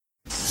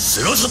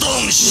セガサタ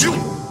ーンしろ。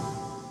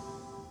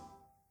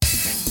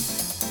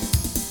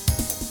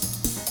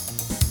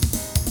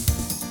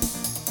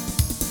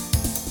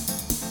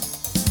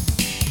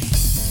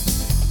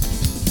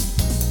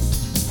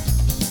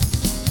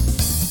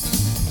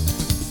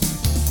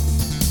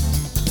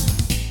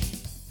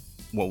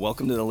Well,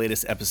 welcome to the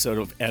latest episode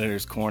of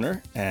Editor's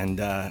Corner, and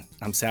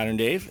I'm Saturn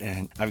Dave,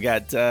 and I've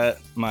got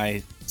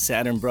my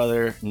Saturn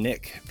brother,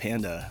 Nick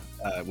Panda,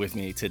 with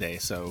me today,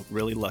 so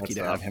really lucky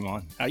to have him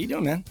on. How you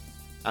doing, man?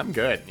 I'm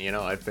good. You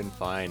know, I've been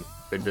fine.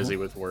 Been busy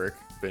with work,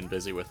 been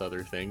busy with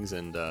other things,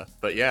 and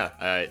but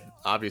yeah,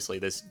 obviously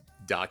this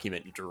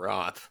document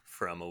drop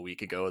from a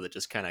week ago that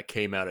just kind of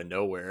came out of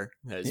nowhere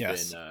has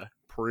been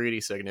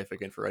pretty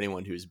significant for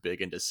anyone who's big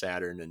into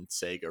Saturn and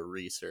Sega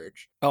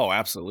research. Oh,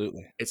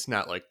 absolutely. It's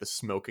not like the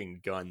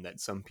smoking gun that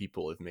some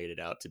people have made it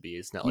out to be.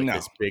 It's not like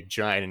this big,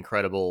 giant,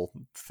 incredible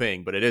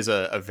thing, but it is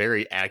a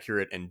very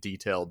accurate and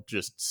detailed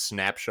just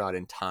snapshot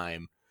in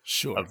time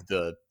of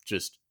the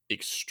just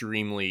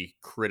extremely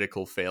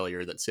critical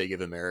failure that Sega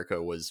of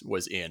America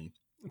was in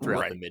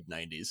throughout the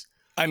mid-90s.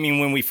 I mean,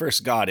 when we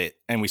first got it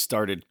and we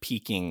started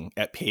peeking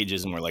at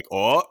pages and we're like,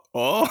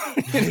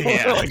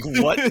 yeah. Like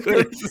what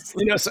could,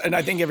 and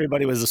I think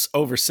everybody was just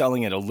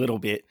overselling it a little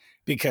bit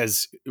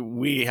because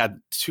we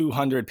had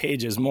 200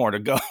 pages more to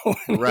go.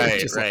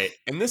 Right.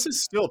 And this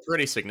is still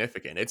pretty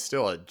significant. It's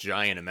still a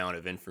giant amount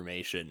of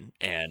information,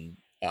 and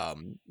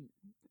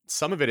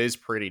some of it is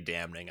pretty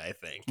damning, I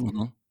think.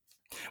 Mm-hmm.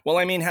 Well,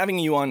 I mean, having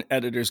you on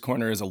Editor's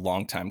Corner is a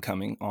long time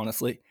coming,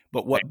 honestly,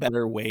 but what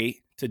better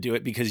way to do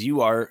it? Because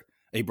you are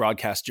a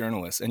broadcast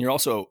journalist, and you're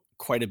also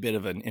quite a bit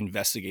of an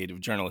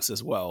investigative journalist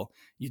as well.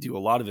 You do a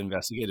lot of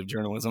investigative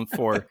journalism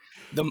for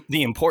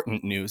the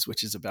important news,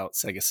 which is about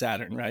Sega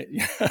Saturn, right?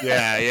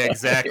 yeah,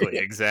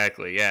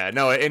 exactly. Yeah,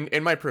 no,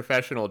 in my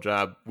professional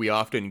job, we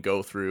often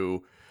go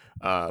through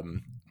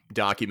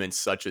documents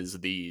such as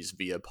these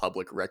via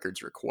public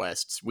records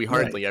requests. We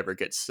hardly ever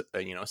get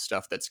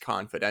stuff that's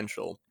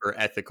confidential for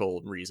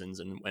ethical reasons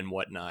and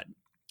whatnot,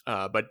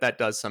 but that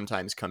does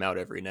sometimes come out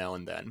every now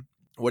and then.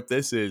 What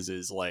this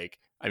is like,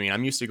 I mean,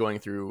 I'm used to going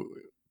through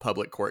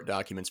public court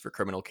documents for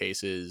criminal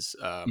cases,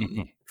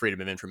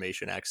 Freedom of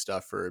Information Act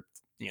stuff for,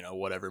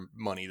 whatever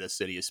money the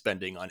city is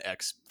spending on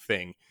X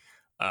thing,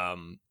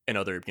 and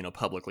other,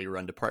 publicly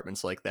run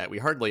departments like that. We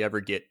hardly ever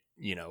get,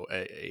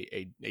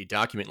 a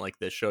document like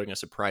this showing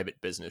us a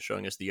private business,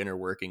 showing us the inner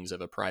workings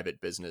of a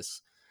private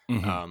business.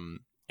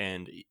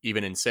 And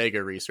even in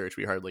Sega research,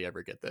 we hardly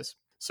ever get this.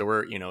 So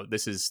we're,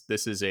 this is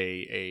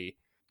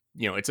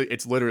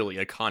it's literally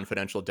a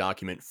confidential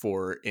document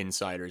for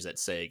insiders at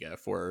Sega,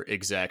 for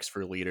execs,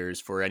 for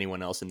leaders, for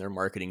anyone else in their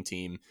marketing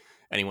team,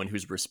 anyone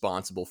who's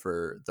responsible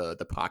for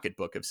the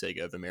pocketbook of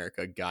Sega of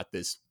America got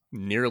this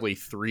nearly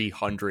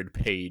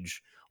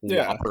 300-page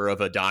whopper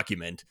of a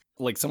document.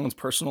 Like someone's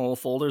personal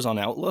folders on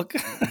Outlook.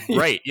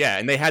 Right, yeah.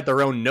 And they had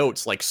their own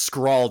notes like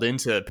scrawled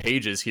into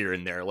pages here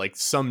and there. Like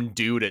some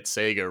dude at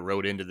Sega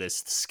wrote into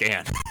this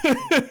scan.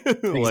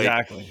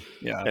 Exactly.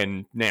 Yeah.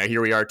 And now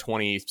here we are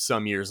 20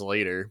 some years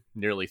later,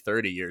 nearly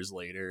 30 years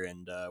later,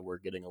 and we're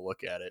getting a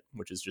look at it,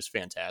 which is just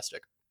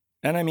fantastic.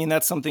 And I mean,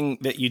 that's something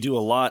that you do a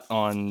lot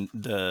on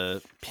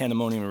the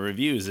Pandamonium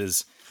reviews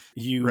is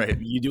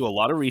you do a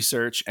lot of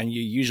research and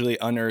you usually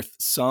unearth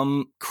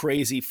some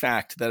crazy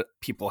fact that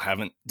people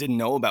didn't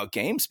know about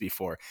games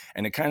before.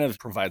 And it kind of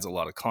provides a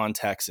lot of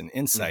context and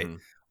insight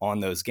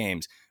on those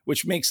games,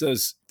 which makes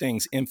those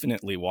things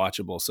infinitely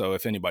watchable. So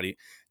if anybody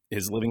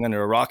is living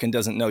under a rock and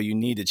doesn't know, you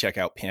need to check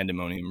out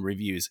Pandamonium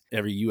reviews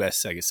every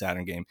US Sega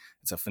Saturn game.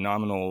 It's a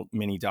phenomenal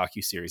mini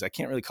docuseries. I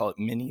can't really call it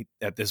mini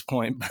at this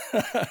point.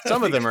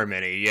 Some of them are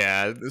mini,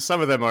 yeah. Some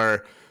of them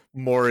are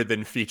more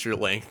than feature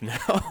length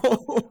now.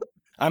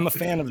 I'm a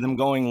fan of them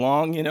going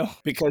long,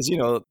 because,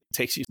 it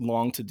takes you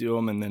long to do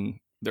them and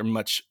then they're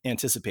much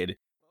anticipated.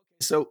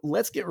 So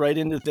let's get right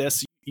into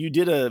this. You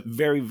did a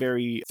very,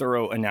 very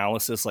thorough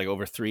analysis, like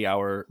over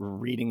 3-hour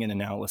reading and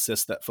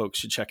analysis that folks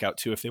should check out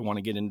too if they want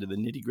to get into the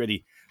nitty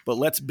gritty. But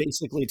let's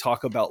basically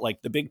talk about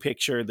like the big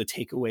picture, the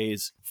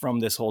takeaways from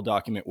this whole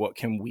document. What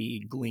can we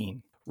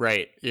glean?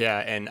 Right. Yeah.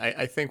 And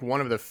I think one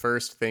of the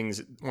first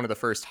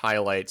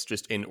highlights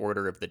just in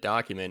order of the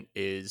document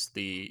is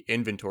the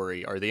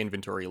inventory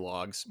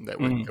logs that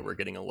we're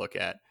getting a look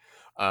at.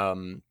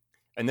 And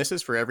this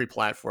is for every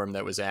platform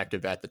that was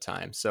active at the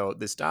time. So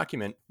this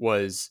document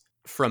was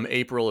from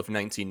April of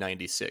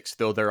 1996,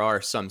 though there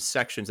are some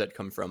sections that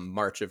come from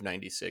March of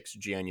 96,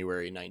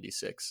 January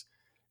 96.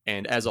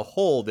 And as a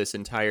whole, this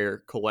entire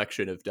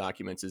collection of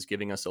documents is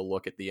giving us a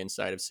look at the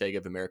inside of Sega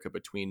of America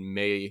between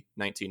May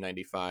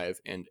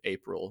 1995 and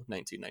April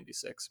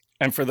 1996.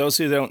 And for those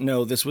who don't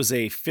know, this was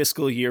a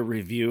fiscal year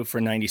review for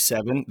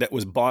 97 that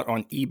was bought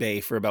on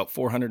eBay for about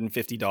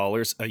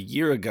 $450 a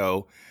year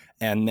ago.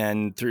 And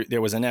then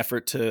there was an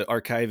effort to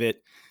archive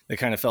it that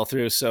kind of fell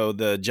through. So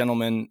the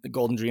gentleman, the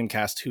Golden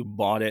Dreamcast, who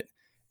bought it,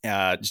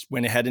 just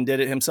went ahead and did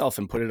it himself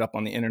and put it up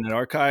on the Internet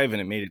Archive,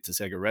 and it made it to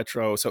Sega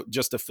Retro. So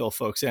just to fill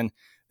folks in,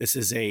 this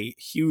is a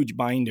huge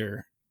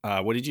binder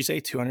What did you say?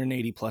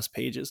 280 plus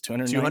pages?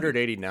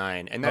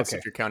 289, and that's okay.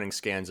 if you're counting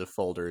scans of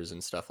folders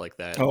and stuff like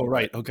that. Oh,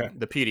 right. But Okay.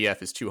 the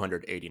PDF is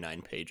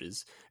 289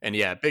 pages. And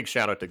yeah, big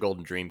shout out to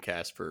Golden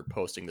Dreamcast for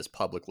posting this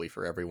publicly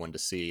for everyone to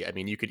see. I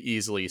mean, you could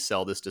easily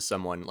sell this to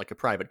someone like a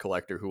private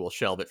collector who will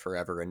shelve it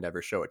forever and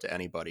never show it to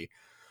anybody.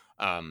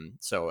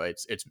 So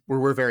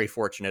we're very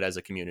fortunate as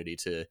a community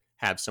to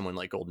have someone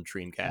like Golden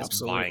Dreamcast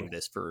Absolutely. buying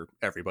this for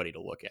everybody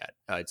to look at.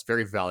 It's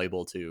very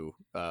valuable to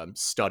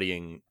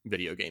studying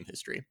video game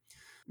history.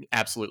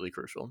 Absolutely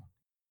crucial.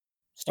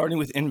 Starting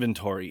with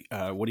inventory,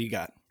 what do you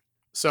got?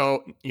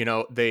 So,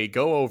 they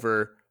go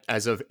over,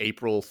 as of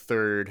April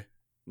 3rd,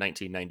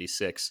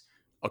 1996,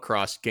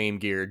 across Game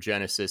Gear,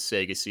 Genesis,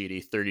 Sega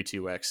CD,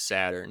 32X,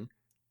 Saturn.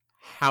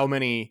 How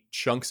many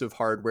chunks of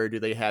hardware do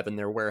they have in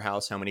their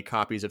warehouse? How many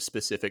copies of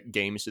specific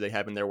games do they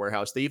have in their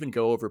warehouse? They even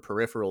go over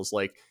peripherals,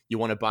 like you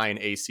want to buy an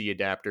AC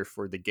adapter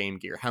for the Game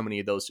Gear. How many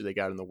of those do they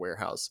got in the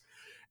warehouse?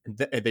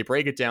 They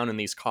break it down in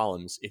these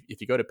columns.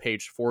 If you go to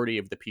page 40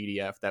 of the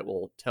PDF, that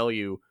will tell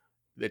you,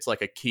 it's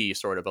like a key,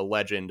 sort of a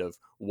legend of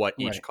what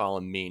each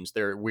column means.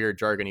 They're weird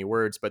jargony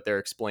words, but they're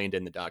explained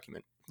in the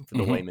document for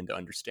the layman to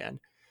understand.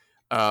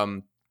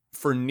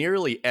 For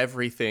nearly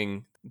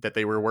everything that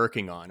they were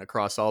working on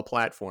across all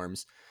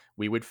platforms,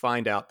 we would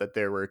find out that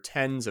there were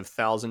tens of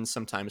thousands,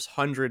 sometimes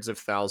hundreds of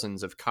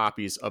thousands of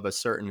copies of a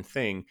certain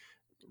thing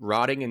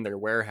rotting in their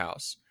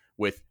warehouse,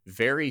 with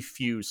very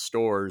few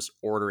stores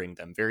ordering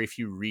them, very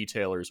few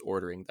retailers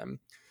ordering them.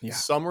 Yeah.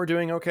 Some were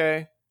doing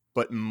okay,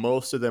 but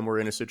most of them were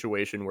in a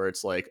situation where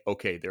it's like,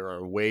 okay, there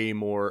are way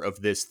more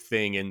of this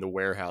thing in the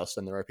warehouse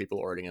than there are people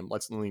ordering them.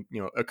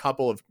 A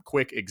couple of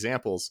quick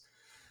examples.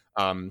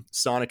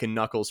 Sonic and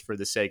Knuckles for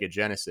the Sega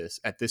Genesis.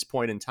 At this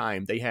point in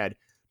time, they had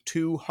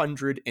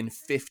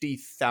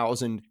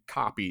 250,000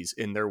 copies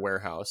in their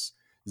warehouse.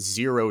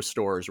 0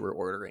 stores were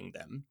ordering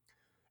them.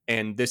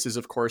 And this is,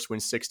 of course, when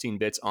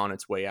 16-bit's on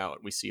its way out.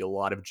 We see a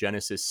lot of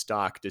Genesis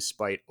stock,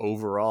 despite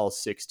overall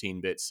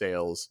 16-bit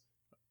sales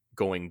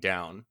going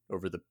down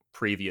over the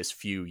previous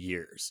few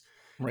years.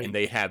 Right. And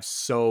they have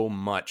so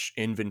much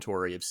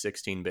inventory of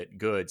 16-bit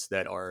goods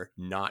that are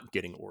not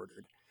getting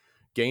ordered.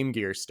 Game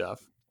Gear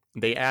stuff,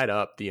 they add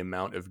up the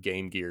amount of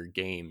Game Gear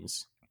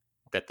games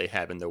that they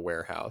have in their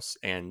warehouse,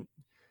 and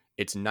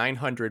it's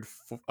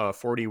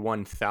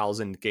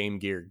 941,000 Game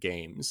Gear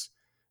games.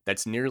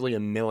 That's nearly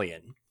 1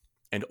 million,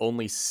 and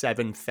only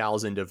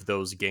 7,000 of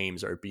those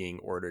games are being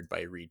ordered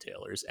by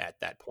retailers at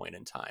that point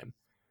in time.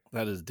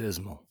 That is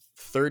dismal.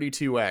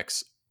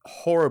 32X,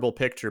 horrible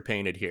picture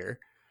painted here.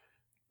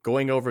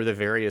 Going over the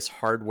various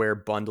hardware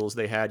bundles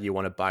they had, you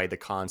want to buy the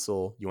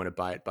console, you want to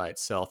buy it by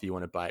itself, you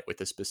want to buy it with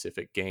a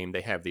specific game.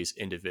 They have these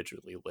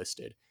individually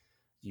listed.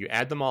 You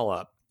add them all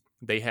up,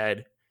 they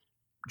had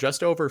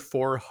just over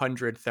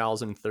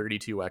 400,000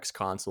 32X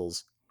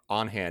consoles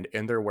on hand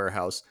in their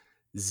warehouse,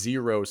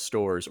 0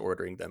 stores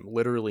ordering them.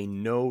 Literally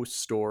no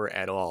store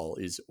at all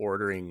is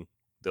ordering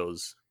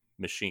those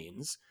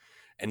machines.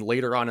 And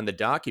later on in the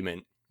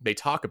document, they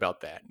talk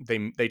about that.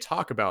 They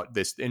talk about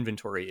this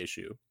inventory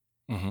issue.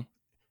 Mm-hmm.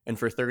 And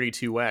for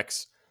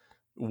 32X,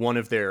 one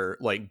of their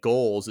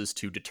goals is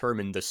to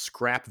determine the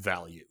scrap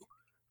value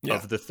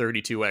of the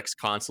 32X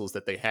consoles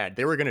that they had.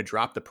 They were going to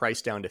drop the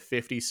price down to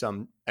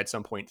 $50, at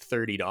some point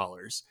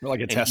 $30.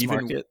 Like a test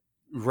market.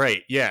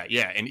 Right. Yeah.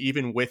 Yeah. And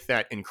even with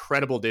that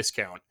incredible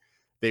discount,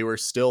 they were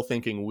still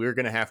thinking, we're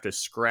going to have to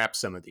scrap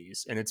some of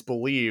these. And it's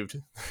believed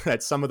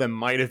that some of them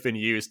might have been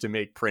used to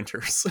make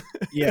printers.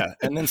 Yeah.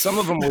 And then some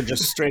of them were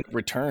just straight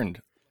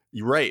returned.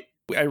 Right.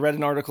 I read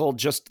an article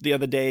just the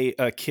other day,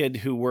 a kid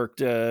who worked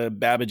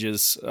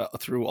Babbage's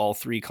through all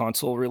 3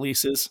 console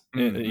releases,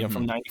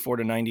 from 94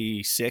 to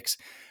 96.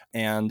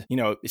 And,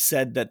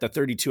 said that the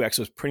 32X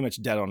was pretty much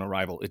dead on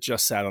arrival. It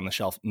just sat on the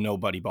shelf.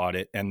 Nobody bought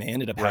it. And they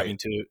ended up having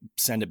to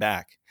send it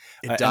back.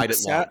 It died at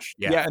launch.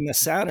 Yeah. And the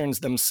Saturns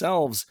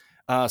themselves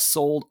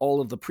sold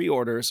all of the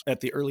pre-orders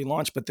at the early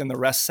launch, but then the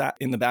rest sat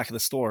in the back of the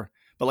store.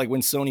 But like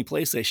when Sony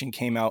PlayStation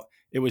came out,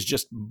 it was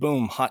just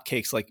boom,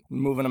 hotcakes, like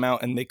moving them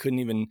out, and they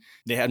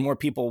had more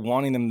people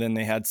wanting them than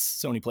they had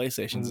Sony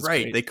PlayStations. It's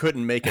right. Great. They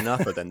couldn't make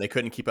enough of them. They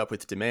couldn't keep up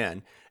with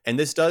demand. And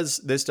this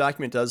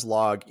document does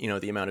log,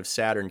 the amount of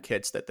Saturn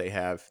kits that they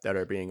have that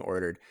are being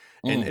ordered.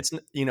 And it's,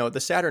 the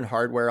Saturn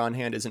hardware on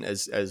hand isn't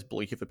as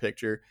bleak of a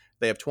picture.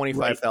 They have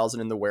 25,000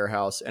 in the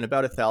warehouse and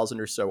about 1,000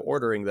 or so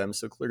ordering them.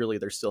 So clearly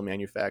they're still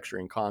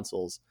manufacturing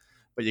consoles.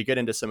 But you get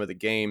into some of the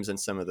games and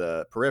some of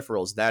the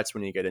peripherals, that's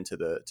when you get into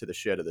the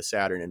shit of the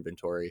Saturn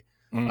inventory.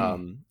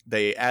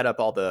 They add up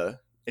all the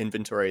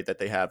inventory that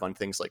they have on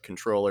things like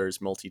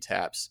controllers,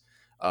 multi-taps,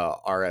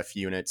 RF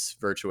units,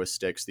 Virtua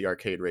sticks, the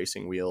arcade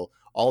racing wheel.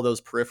 All those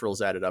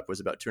peripherals added up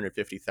was about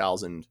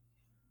 250,000,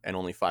 and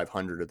only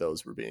 500 of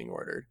those were being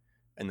ordered.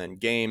 And then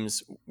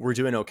games were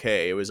doing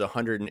okay. It was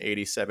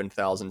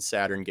 187,000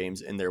 Saturn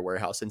games in their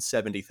warehouse, and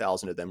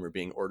 70,000 of them were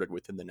being ordered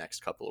within the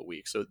next couple of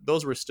weeks. So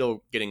those were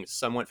still getting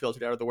somewhat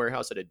filtered out of the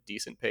warehouse at a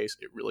decent pace.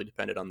 It really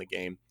depended on the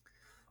game.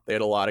 They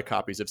had a lot of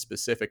copies of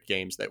specific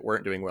games that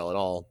weren't doing well at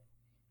all.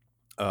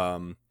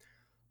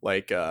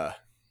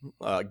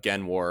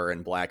 Gen War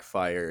and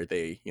Blackfire.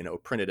 They,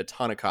 printed a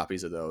ton of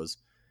copies of those,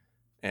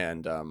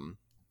 and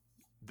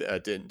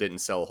didn't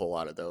sell a whole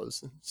lot of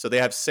those. So they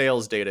have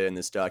sales data in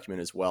this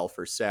document as well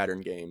for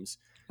Saturn games.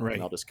 Right.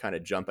 And I'll just kind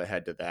of jump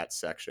ahead to that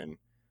section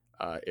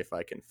if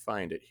I can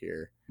find it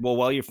here. Well,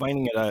 while you're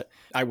finding it,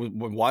 I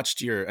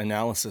watched your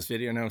analysis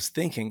video and I was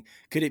thinking,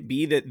 could it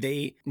be that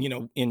they,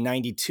 in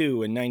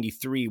 92 and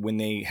 93, when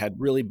they had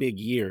really big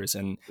years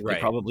and they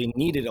probably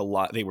needed a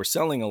lot, they were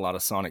selling a lot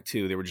of Sonic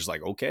 2. They were just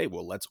like, okay,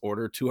 well, let's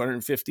order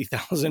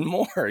 250,000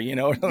 more,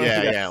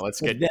 Yeah.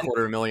 Let's get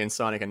 250,000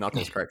 Sonic and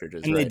Knuckles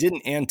cartridges. And they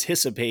didn't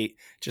anticipate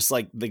just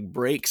like the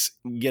brakes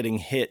getting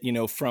hit,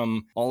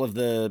 from all of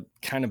the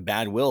kind of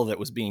bad will that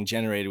was being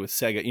generated with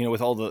Sega,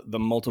 with all the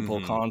multiple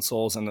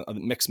consoles and the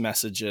mixed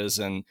messages.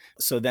 And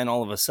so then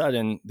all of a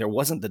sudden there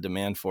wasn't the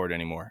demand for it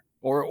anymore,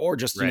 or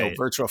just,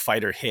 Virtua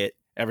Fighter hit.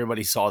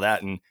 Everybody saw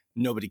that and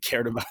nobody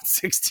cared about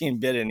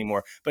 16-bit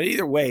anymore. But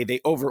either way, they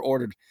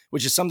overordered,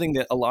 which is something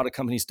that a lot of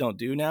companies don't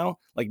do now.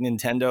 Like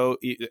Nintendo,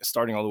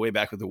 starting all the way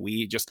back with the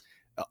Wii, just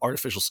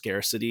artificial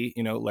scarcity,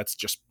 let's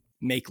just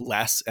make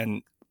less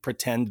and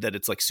pretend that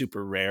it's like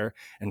super rare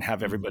and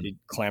have everybody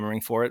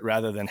clamoring for it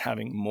rather than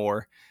having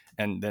more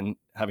and then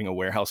having a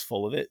warehouse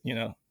full of it,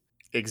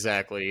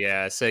 Exactly.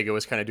 Yeah. Sega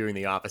was kind of doing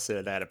the opposite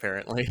of that,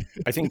 apparently.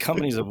 I think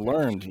companies have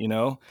learned,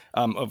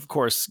 of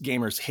course,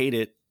 gamers hate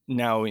it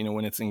now,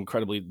 when it's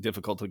incredibly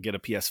difficult to get a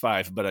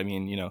PS5. But I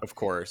mean, of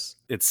course,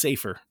 it's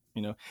safer,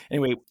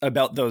 Anyway,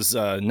 about those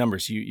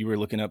numbers, you were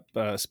looking up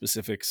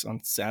specifics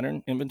on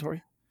Saturn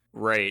inventory?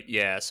 Right.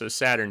 Yeah. So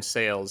Saturn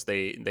sales,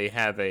 they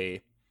have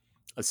a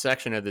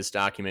section of this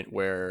document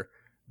where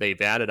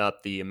they've added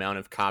up the amount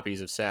of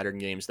copies of Saturn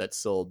games that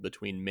sold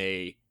between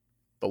the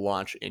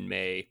launch in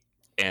May,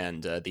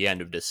 and the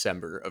end of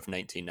December of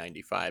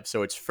 1995.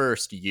 So its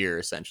first year,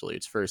 essentially,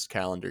 its first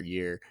calendar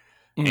year.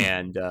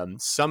 And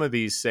some of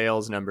these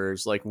sales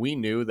numbers, like we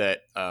knew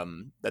that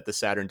that the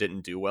Saturn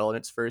didn't do well in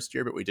its first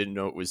year, but we didn't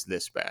know it was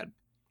this bad.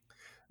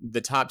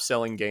 The top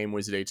selling game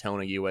was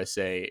Daytona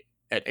USA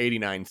at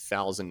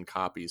 89,000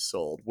 copies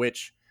sold,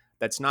 which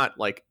that's not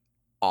like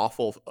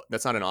awful.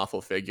 That's not an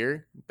awful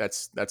figure.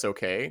 That's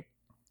okay.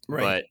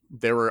 Right. But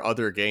there were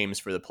other games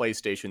for the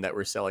PlayStation that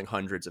were selling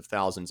hundreds of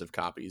thousands of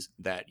copies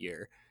that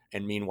year.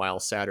 And meanwhile,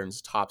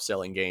 Saturn's top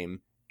selling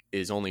game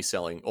is only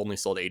sold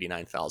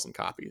 89,000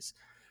 copies.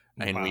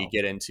 And we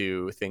get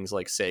into things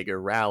like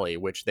Sega Rally,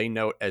 which they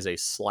note as a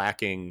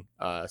slacking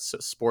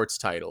sports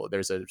title.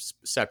 There's a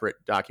separate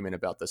document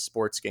about the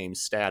sports game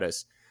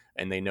status,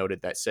 and they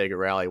noted that Sega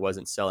Rally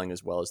wasn't selling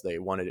as well as they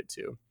wanted it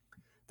to.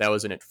 That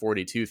was in at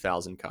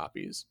 42,000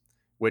 copies,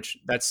 which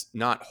that's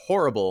not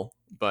horrible,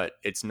 but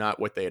it's not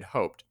what they had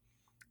hoped.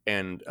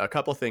 And a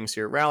couple things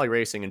here. Rally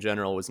racing in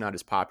general was not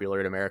as popular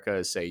in America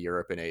as, say,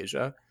 Europe and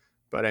Asia.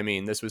 But I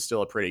mean, this was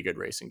still a pretty good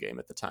racing game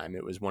at the time.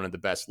 It was one of the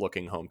best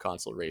looking home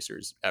console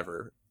racers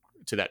ever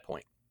to that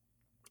point.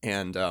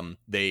 And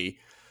they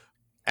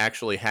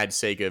actually had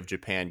Sega of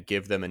Japan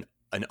give them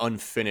an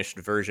unfinished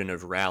version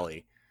of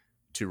Rally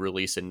to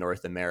release in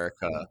North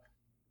America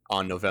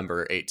on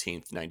November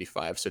 18th,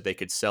 95, so they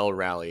could sell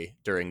Rally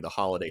during the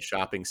holiday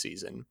shopping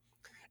season.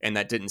 And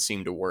that didn't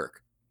seem to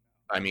work.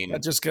 I mean,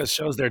 that just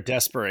shows their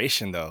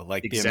desperation, though.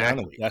 Like the amount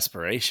of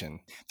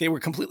desperation. They were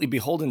completely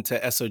beholden to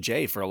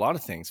SOJ for a lot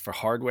of things. For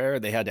hardware,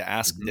 they had to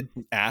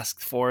ask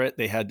for it.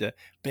 They had to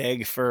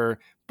beg for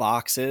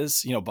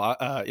boxes,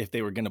 if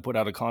they were going to put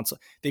out a console.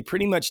 They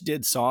pretty much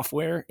did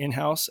software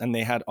in-house, and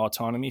they had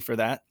autonomy for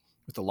that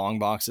with the long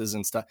boxes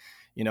and stuff.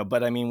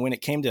 But I mean, when it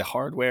came to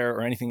hardware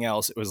or anything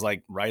else, it was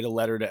like write a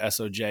letter to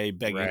SOJ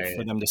begging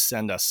for them to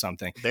send us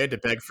something. They had to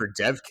beg for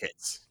dev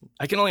kits.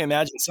 I can only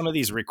imagine some of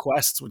these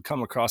requests would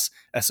come across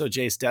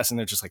SOJ's desk and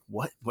they're just like,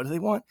 what do they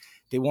want?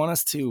 They want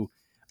us to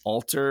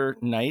alter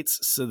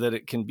Knights so that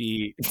it can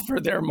be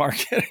for their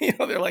market.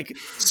 They're like,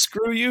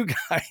 screw you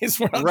guys.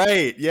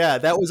 Right. Yeah.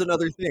 That was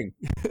another thing.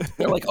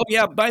 They're like, oh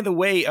yeah, by the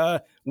way,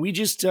 we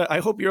just, I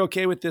hope you're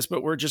okay with this,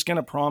 but we're just going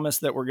to promise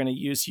that we're going to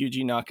use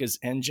Yuji Naka's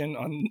engine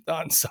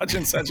on such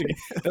and such.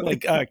 They're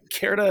like,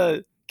 care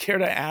to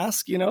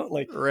ask,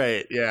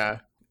 right. Yeah.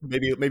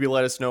 Maybe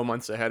let us know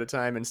months ahead of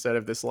time instead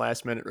of this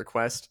last minute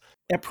request.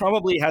 It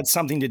probably had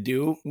something to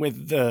do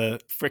with the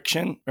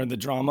friction or the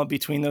drama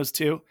between those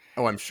two.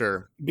 Oh, I'm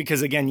sure.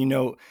 Because again,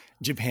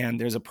 Japan,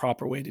 there's a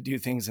proper way to do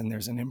things and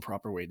there's an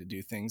improper way to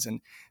do things.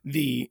 And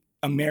the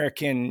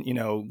American,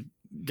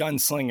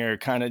 gunslinger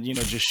kind of,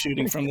 just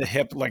shooting from the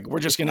hip, like we're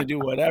just going to do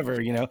whatever,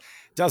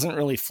 doesn't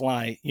really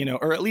fly,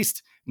 or at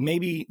least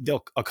maybe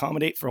they'll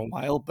accommodate for a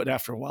while, but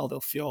after a while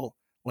they'll feel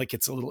like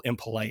it's a little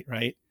impolite,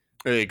 right?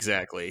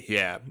 Exactly.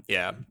 Yeah.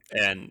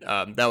 And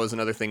that was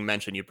another thing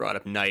mentioned. You brought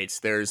up Knights.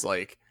 There's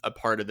like a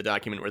part of the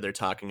document where they're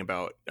talking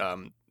about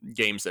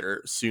games that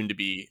are soon to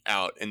be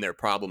out and their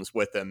problems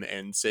with them.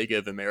 And Sega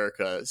of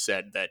America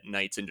said that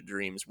Knights into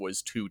Dreams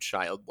was too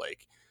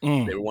childlike.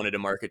 They wanted to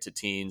market to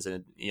teens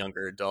and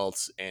younger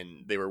adults,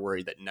 and they were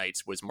worried that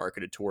Knights was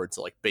marketed towards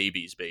like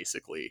babies,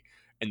 basically.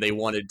 And they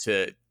wanted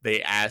to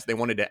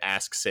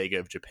ask Sega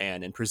of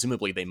Japan, and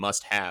presumably they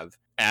must have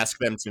asked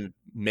them to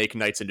make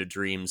Knights into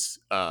Dreams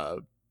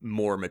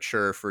more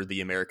mature for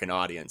the American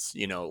audience,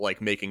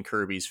 like making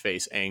Kirby's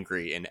face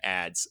angry in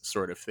ads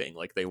sort of thing.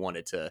 Like they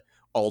wanted to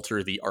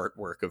alter the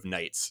artwork of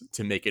Knights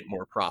to make it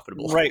more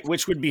profitable. Right,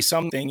 which would be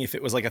something if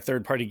it was like a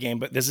third-party game,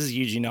 but this is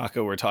Yuji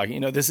Naka we're talking.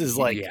 This is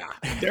like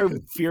they're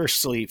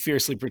fiercely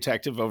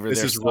protective over this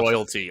their is stuff.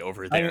 Royalty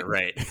over there,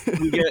 right?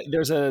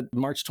 There's a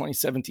March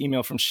 27th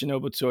email from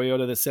Shinobu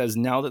Toyota that says,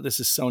 now that this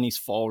is Sony's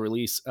fall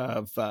release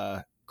of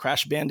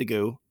Crash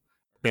Bandicoot.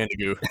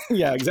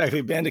 Yeah,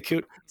 exactly.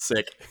 Bandicoot.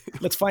 Sick.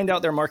 Let's find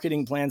out their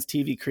marketing plans,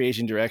 TV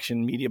creation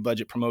direction, media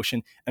budget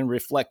promotion, and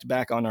reflect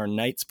back on our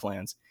Knights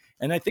plans.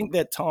 And I think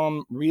that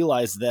Tom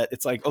realized that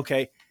it's like,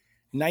 okay,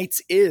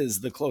 Knights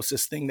is the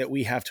closest thing that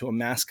we have to a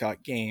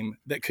mascot game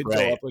that could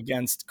go up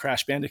against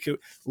Crash Bandicoot.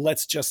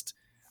 Let's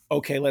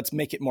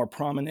make it more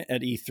prominent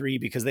at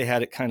E3 because they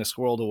had it kind of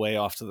swirled away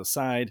off to the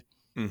side.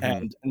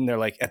 And they're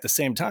like, at the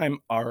same time,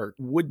 our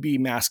would-be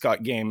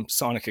mascot game,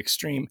 Sonic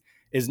Extreme,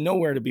 is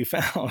nowhere to be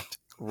found.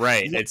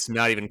 Right. It's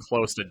not even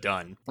close to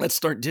done. Let's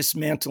start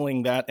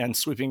dismantling that and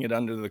sweeping it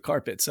under the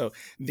carpet. So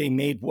they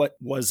made what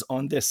was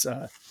on this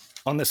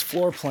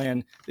floor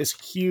plan, this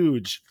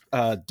huge,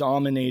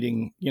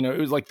 dominating, it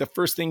was like the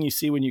first thing you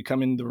see when you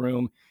come in the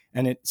room,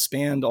 and it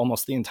spanned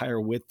almost the entire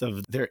width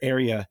of their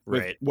area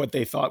with what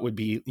they thought would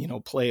be,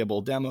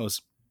 playable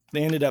demos.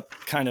 They ended up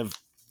kind of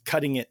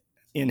cutting it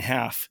in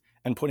half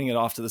and putting it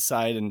off to the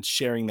side and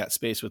sharing that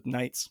space with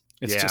Knights.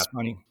 It's just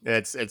funny.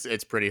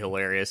 It's pretty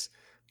hilarious.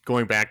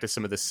 Going back to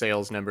some of the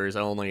sales numbers,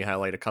 I'll only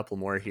highlight a couple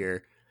more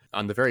here.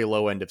 On the very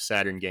low end of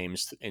Saturn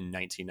games in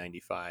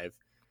 1995,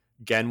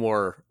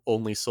 Genwar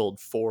only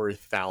sold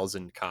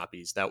 4,000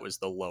 copies. That was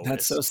the lowest.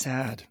 That's so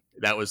sad.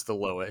 That was the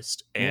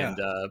lowest. And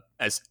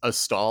as a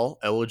stall,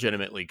 a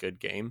legitimately good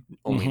game,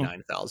 only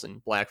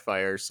 9,000.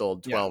 Blackfire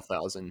sold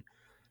 12,000.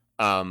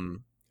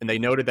 And they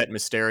noted that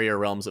Mysteria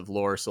Realms of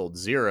Lore sold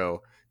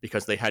 0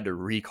 because they had to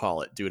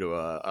recall it due to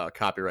a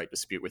copyright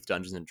dispute with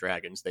Dungeons and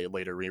Dragons. They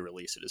later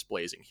re-released it as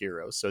Blazing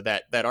Heroes. So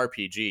that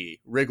RPG,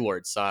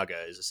 Riglord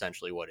Saga, is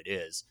essentially what it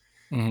is.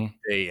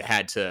 They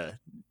had to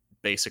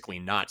basically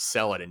not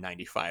sell it in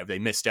 95. They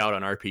missed out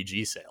on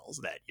RPG sales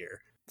that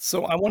year.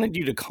 So I wanted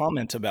you to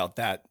comment about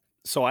that.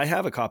 So I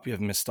have a copy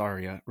of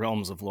Mysteria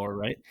Realms of Lore,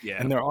 right? Yeah.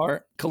 And there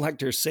are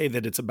collectors say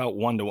that it's about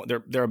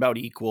 1-to-1. They're about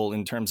equal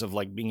in terms of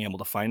like being able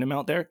to find them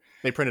out there.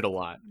 They printed a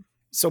lot.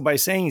 So by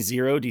saying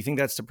 0, do you think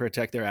that's to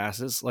protect their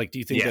asses? Like, do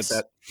you think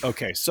that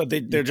okay? So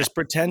they're just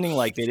pretending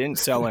like they didn't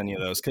sell any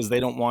of those because they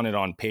don't want it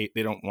on paper.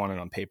 They don't want it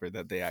on paper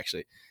that they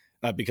actually,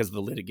 because of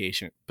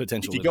the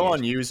potential. If you go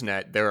on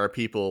Usenet, there are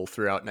people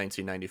throughout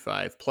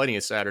 1995, plenty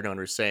of Saturn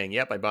owners saying,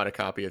 "Yep, I bought a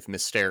copy of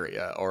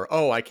Mysteria," or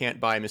 "Oh, I can't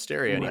buy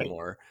Mysteria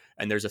anymore."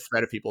 And there's a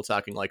thread of people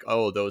talking like,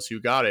 "Oh, those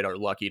who got it are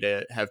lucky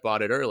to have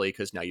bought it early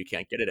because now you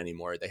can't get it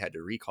anymore. They had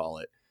to recall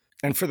it."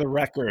 And for the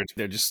record,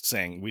 they're just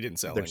saying we didn't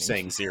sell. They're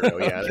saying 0.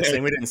 Yeah, they're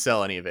saying we didn't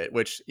sell any of it.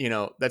 Which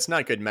that's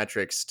not good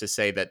metrics to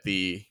say that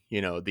the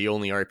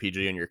only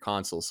RPG in your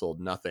console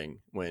sold nothing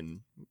when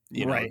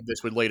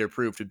this would later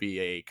prove to be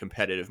a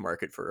competitive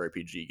market for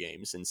RPG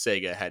games. And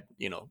Sega had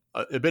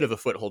a bit of a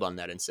foothold on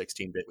that in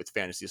 16-bit with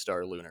Phantasy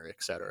Star, Lunar,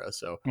 etc.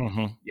 So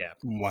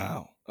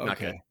wow,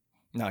 okay,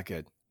 not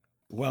good.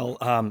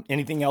 Well,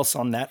 anything else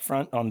on that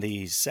front on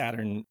the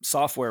Saturn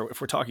software?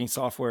 If we're talking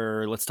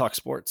software, let's talk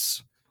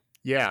sports.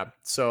 Yeah,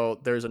 so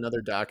there's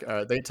another doc.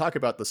 They talk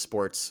about the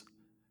sports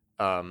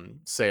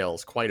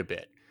sales quite a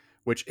bit,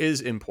 which is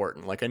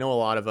important. Like I know a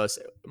lot of us,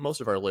 most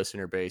of our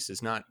listener base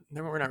is not.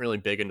 We're not really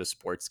big into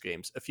sports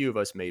games. A few of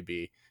us may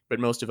be, but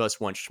most of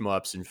us want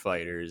shmups and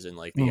fighters and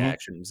like the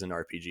actions and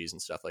RPGs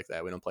and stuff like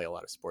that. We don't play a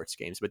lot of sports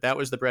games, but that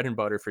was the bread and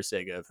butter for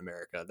Sega of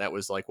America. That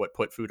was like what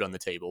put food on the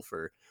table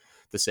for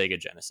the Sega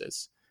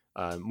Genesis.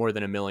 More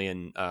than 1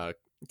 million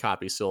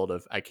copies sold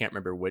of, I can't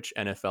remember which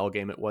NFL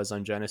game it was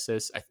on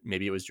Genesis.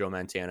 Maybe it was Joe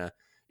Montana.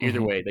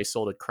 Either way, they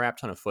sold a crap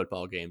ton of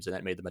football games, and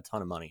that made them a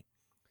ton of money.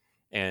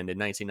 And in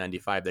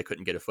 1995, they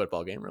couldn't get a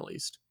football game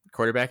released.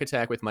 Quarterback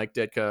Attack with Mike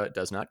Ditka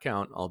does not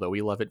count, although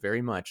we love it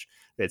very much.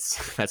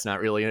 That's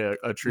not really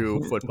a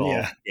true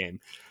football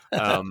game.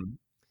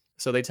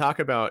 So they talk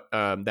about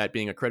that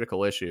being a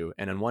critical issue.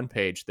 And on one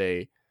page,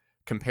 they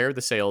compare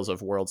the sales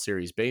of World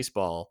Series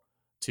Baseball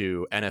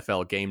to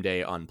NFL Game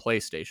Day on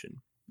PlayStation.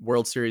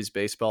 World Series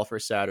Baseball for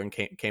Saturn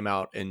came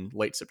out in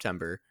late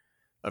September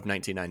of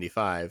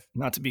 1995.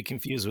 Not to be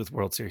confused with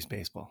World Series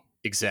Baseball.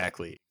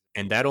 Exactly.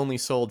 And that only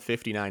sold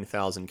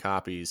 59,000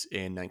 copies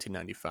in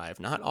 1995.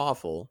 Not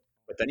awful.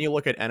 But then you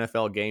look at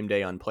NFL Game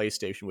Day on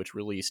PlayStation, which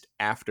released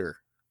after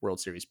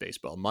World Series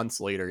Baseball, months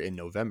later in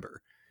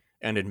November.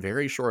 And in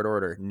very short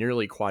order,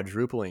 nearly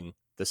quadrupling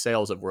the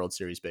sales of World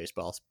Series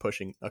Baseball,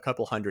 pushing a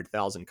couple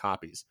 100,000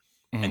 copies.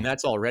 And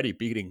that's already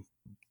beating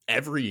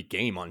every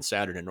game on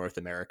Saturn in North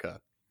America.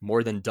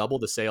 more than double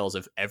the sales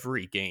of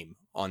every game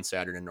on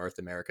Saturn in North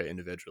America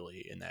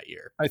individually in that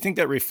year. I think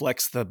that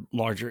reflects the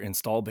larger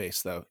install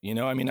base, though.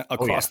 I mean,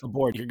 across the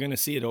board, you're going to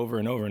see it over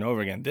and over and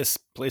over again. This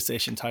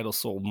PlayStation title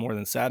sold more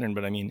than Saturn,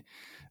 but I mean,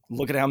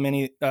 look at how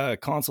many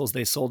consoles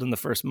they sold in the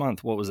first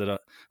month. What was it?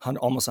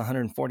 Almost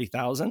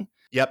 140,000?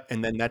 Yep.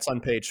 And then that's on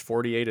page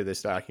 48 of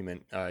this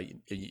document.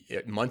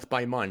 Month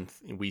by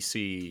month, we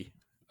see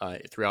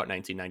throughout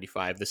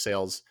 1995 the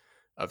sales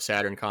of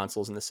Saturn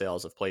consoles and the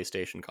sales of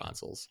PlayStation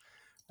consoles.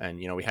 And,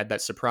 we had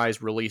that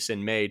surprise release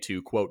in May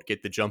to, quote,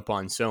 get the jump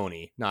on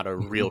Sony. Not a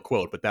real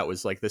quote, but that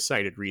was like the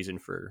cited reason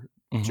for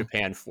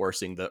Japan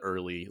forcing the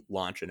early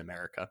launch in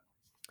America.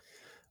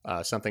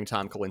 Something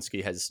Tom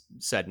Kalinske has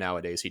said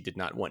nowadays he did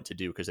not want to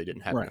do because they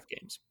didn't have enough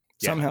games.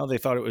 Somehow they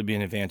thought it would be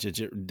an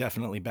advantage. It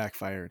definitely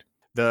backfired.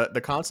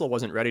 The console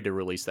wasn't ready to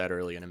release that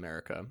early in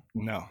America.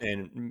 No.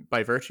 And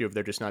by virtue of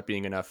there just not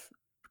being enough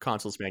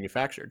consoles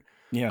manufactured.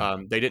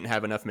 They didn't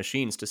have enough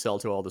machines to sell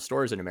to all the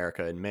stores in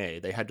America in May.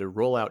 They had to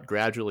roll out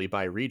gradually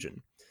by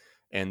region.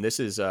 And this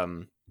is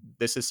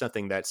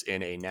something that's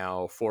in a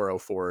now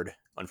 4.0 Ford,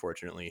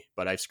 unfortunately,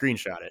 but I've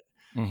screenshot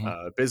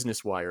it.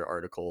 Business Wire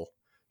article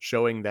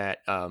showing that,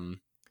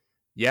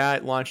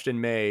 it launched in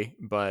May,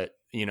 but,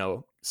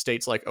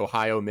 states like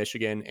Ohio,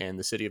 Michigan, and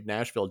the city of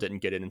Nashville didn't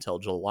get it until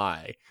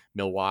July.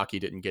 Milwaukee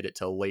didn't get it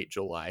till late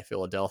July.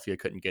 Philadelphia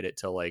couldn't get it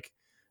till like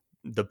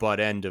the butt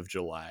end of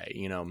July,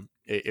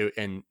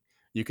 and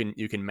you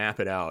can map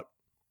it out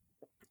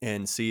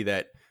and see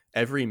that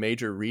every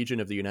major region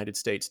of the United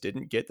States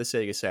didn't get the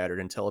Sega Saturn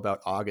until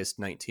about August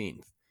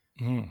 19th.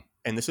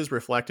 And this is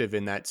reflective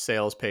in that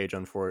sales page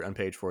on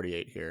page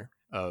 48 here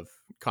of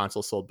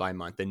consoles sold by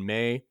month. In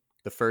May,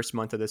 the first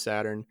month of the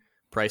Saturn,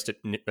 priced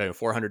at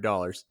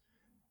 $400,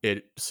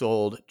 it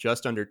sold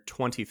just under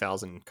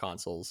 20,000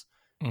 consoles.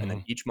 And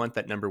then each month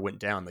that number went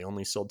down. They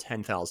only sold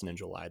 10,000 in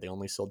July. They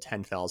only sold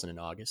 10,000 in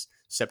August.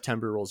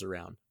 September rolls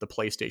around. The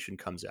PlayStation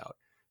comes out.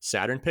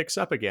 Saturn picks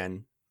up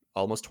again.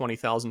 Almost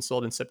 20,000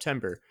 sold in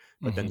September.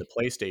 But then the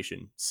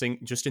PlayStation,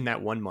 just in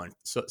that 1 month,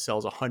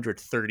 sells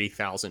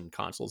 130,000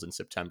 consoles in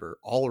September.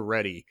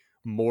 Already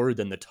more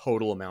than the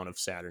total amount of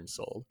Saturn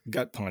sold.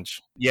 Gut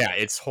punch. Yeah,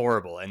 it's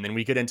horrible. And then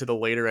we get into the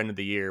later end of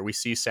the year. We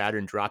see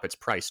Saturn drop its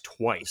price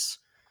twice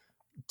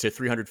to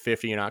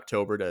 $350 in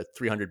October to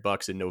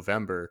 $300 in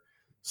November.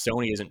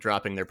 Sony isn't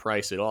dropping their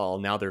price at all.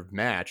 Now they're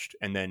matched.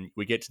 And then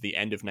we get to the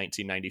end of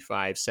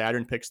 1995.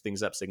 Saturn picks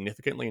things up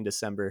significantly in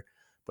December,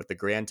 but the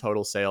grand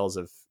total sales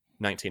of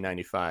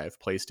 1995,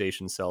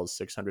 PlayStation sells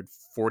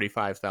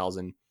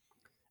 645,000,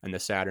 and the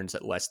Saturn's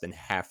at less than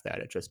half that,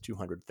 at just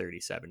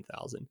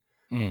 237,000.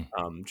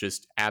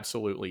 Just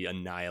absolutely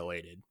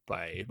annihilated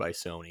by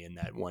Sony in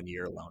that 1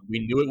 year alone. We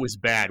knew it was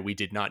bad. We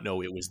did not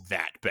know it was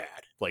that bad.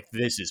 Like,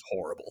 this is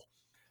horrible.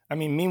 I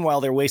mean,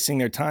 meanwhile, they're wasting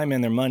their time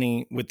and their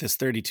money with this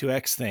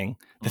 32X thing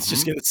that's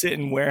just going to sit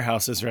in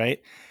warehouses, right?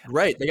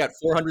 Right. They got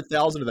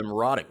 400,000 of them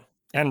rotting.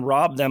 And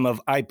rob them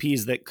of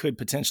IPs that could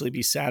potentially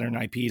be Saturn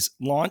IPs,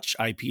 launch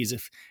IPs.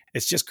 If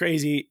it's just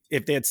crazy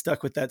if they had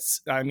stuck with that.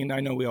 I mean, I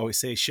know we always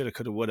say shoulda,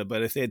 coulda, woulda,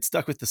 but if they had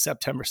stuck with the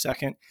September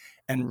 2nd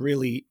and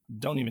really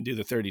don't even do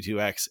the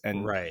 32X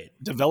and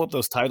develop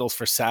those titles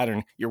for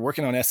Saturn, you're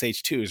working on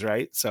SH2s,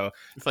 right? So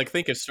it's like,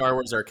 think if Star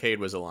Wars Arcade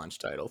was a launch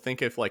title.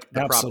 Think if like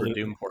the proper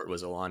Doom port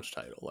was a launch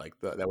title. Like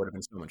that would have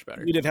been so much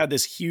better. You'd have had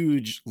this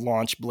huge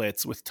launch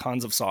blitz with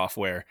tons of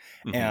software,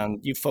 and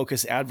you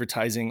focus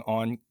advertising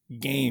on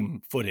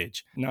game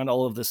footage, not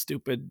all of the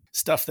stupid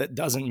stuff that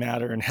doesn't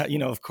matter.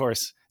 And of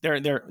course,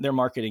 their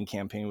marketing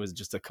campaign was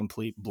just a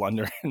complete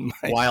blunder.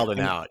 Wild and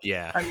out,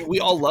 yeah. I mean, we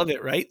all love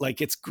it, right? Like,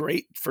 it's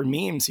great for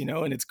memes,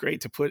 and it's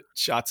great to put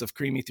shots of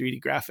creamy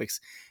 3D graphics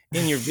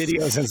in your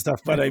videos and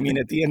stuff. But I mean,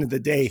 at the end of the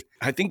day,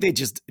 I think they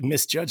just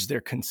misjudged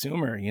their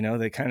consumer.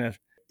 They kind of,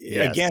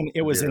 again,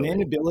 it was an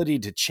inability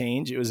to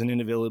change. It was an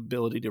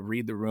inability to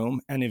read the room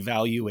and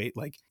evaluate,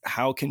 like,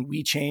 how can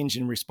we change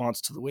in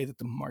response to the way that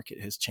the market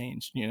has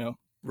changed,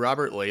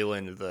 Robert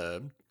Leyland,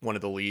 one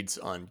of the leads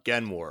on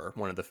Gen War,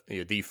 one of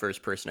the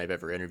first person I've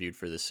ever interviewed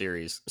for this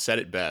series, said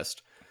it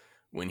best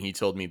when he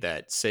told me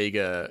that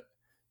Sega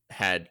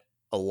had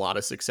a lot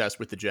of success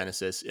with the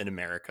Genesis in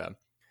America.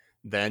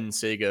 Then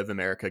Sega of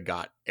America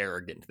got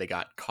arrogant. They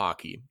got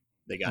cocky.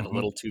 They got a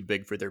little too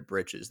big for their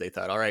britches. They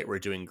thought, all right, we're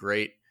doing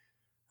great.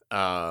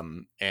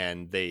 And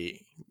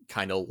they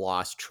kind of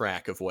lost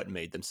track of what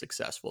made them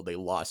successful. They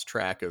lost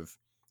track of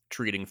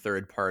treating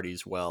third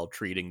parties well,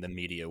 treating the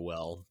media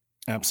well.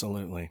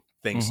 Absolutely.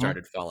 Things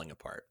started falling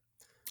apart.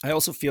 I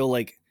also feel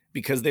like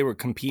because they were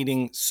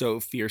competing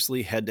so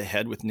fiercely head to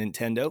head with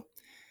Nintendo,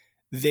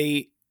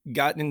 they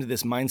got into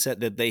this mindset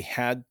that they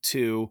had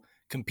to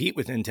compete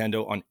with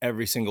Nintendo on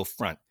every single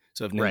front.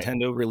 So if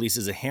Nintendo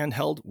releases a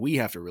handheld, we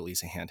have to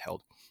release a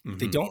handheld. What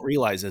they don't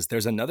realize is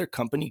there's another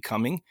company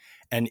coming,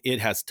 and it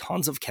has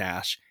tons of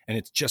cash, and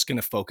it's just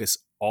going to put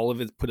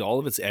all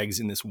of its eggs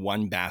in this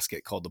one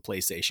basket called the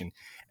PlayStation.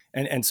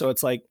 And so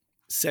it's like,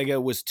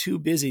 Sega was too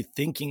busy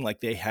thinking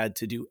like they had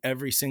to do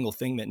every single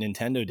thing that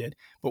Nintendo did.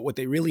 But what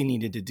they really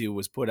needed to do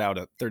was put out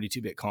a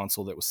 32-bit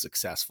console that was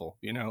successful,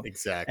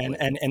 Exactly.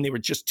 And they were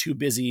just too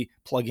busy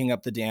plugging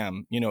up the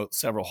damn,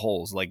 several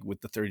holes, like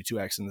with the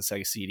 32X and the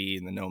Sega CD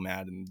and the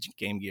Nomad and the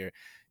Game Gear.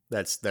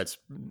 That's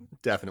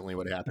definitely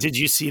what happened. Did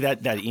you see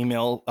that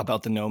email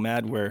about the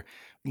Nomad where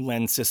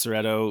Len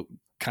Ciceretto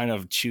kind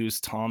of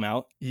chews Tom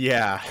out?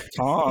 Yeah.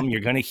 Tom,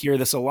 you're going to hear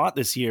this a lot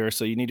this year,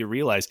 so you need to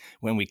realize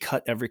when we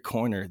cut every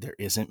corner, there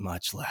isn't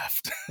much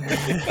left.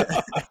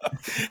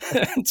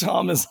 And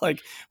Tom is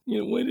like,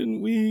 why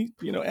didn't we,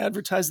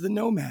 advertise the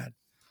Nomad?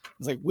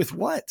 It's like, with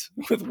what?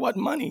 With what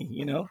money,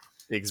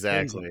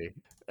 Exactly.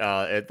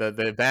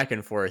 The back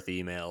and forth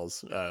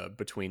emails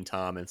between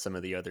Tom and some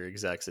of the other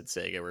execs at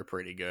Sega were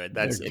pretty good.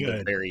 That's in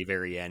the very,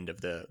 very end of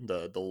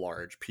the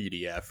large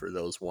PDF for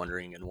those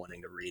wondering and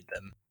wanting to read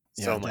them.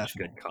 So much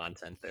good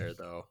content there,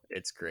 though.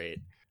 It's great.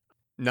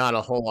 Not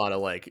a whole lot of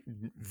like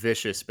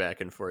vicious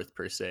back and forth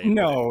per se.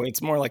 No,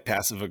 it's more like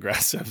passive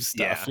aggressive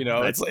stuff.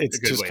 It's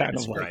just kind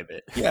of like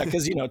it. Yeah,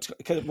 because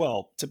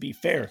to be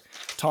fair,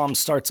 Tom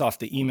starts off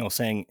the email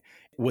saying,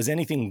 "Was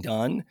anything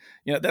done?"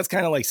 That's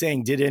kind of like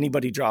saying, "Did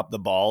anybody drop the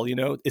ball?"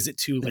 Is it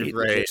too late?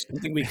 Right.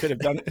 Something we could have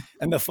done.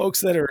 And the folks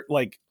that are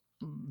like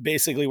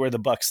basically where the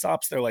buck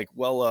stops, they're like,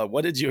 "Well,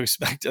 what did you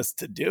expect us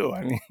to do?"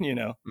 I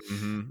mean,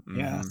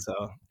 Yeah.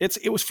 So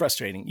it was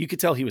frustrating. You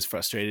could tell he was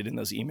frustrated in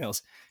those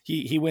emails.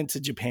 He went to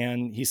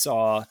Japan. He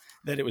saw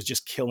that it was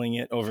just killing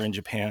it over in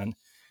Japan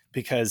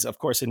because, of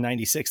course, in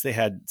 '96 they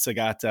had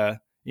Segata.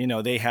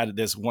 They had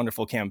this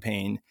wonderful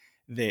campaign.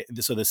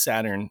 So the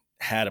Saturn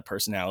had a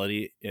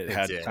personality. It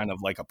had kind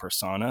of like a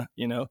persona,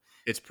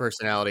 Its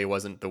personality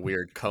wasn't the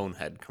weird cone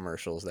head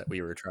commercials that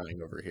we were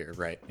trying over here,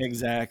 right?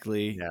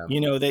 Exactly.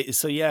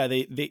 Yeah.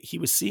 He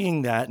was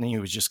seeing that and he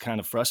was just kind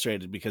of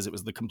frustrated because it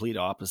was the complete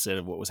opposite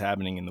of what was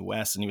happening in the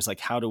West. And he was like,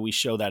 how do we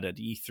show that at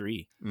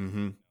E3?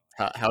 Mm-hmm.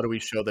 How do we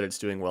show that it's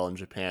doing well in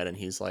Japan? And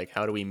he's like,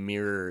 how do we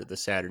mirror the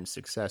Saturn's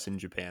success in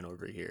Japan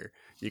over here?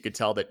 You could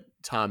tell that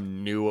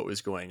Tom knew what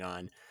was going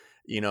on.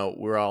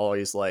 We're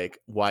always like,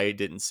 why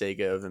didn't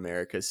Sega of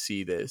America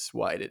see this?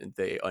 Why didn't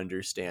they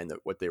understand that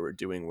what they were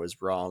doing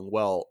was wrong?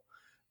 Well,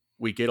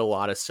 we get a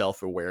lot of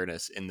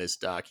self-awareness in this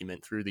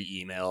document through the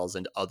emails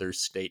and other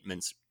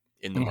statements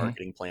in the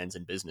marketing plans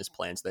and business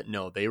plans that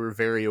no, they were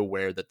very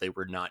aware that they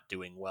were not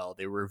doing well.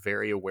 They were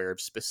very aware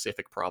of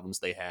specific problems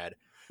they had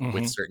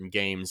with certain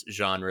games,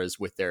 genres,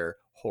 with their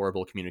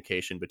horrible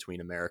communication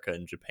between America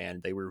and Japan.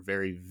 They were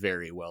very,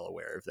 very well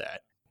aware of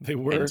that. They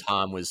were. And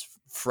Tom was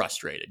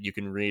frustrated. You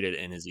can read it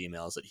in his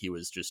emails that he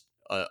was just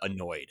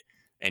annoyed.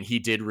 And he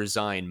did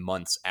resign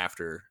months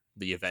after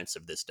the events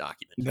of this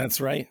document.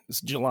 That's right. It's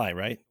July,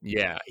 right?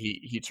 Yeah.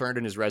 He turned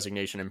in his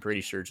resignation, I'm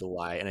pretty sure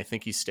July. And I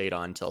think he stayed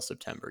on until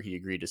September. He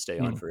agreed to stay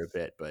on for a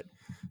bit. But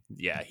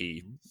yeah,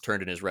 he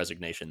turned in his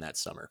resignation that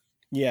summer.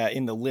 Yeah.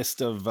 In the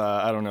list of,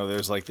 I don't know,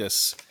 there's like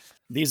this.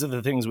 These are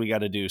the things we got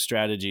to do.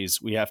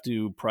 Strategies. We have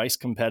to price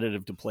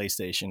competitive to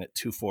PlayStation at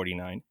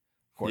 $249.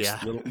 Of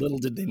course, little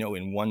did they know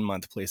in 1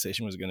 month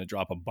PlayStation was going to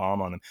drop a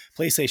bomb on them.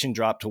 PlayStation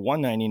dropped to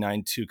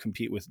 $199 to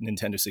compete with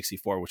Nintendo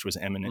 64, which was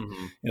imminent.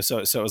 So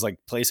it was like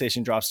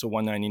PlayStation drops to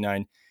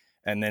 $199,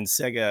 and then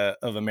Sega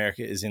of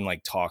America is in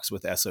like talks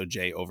with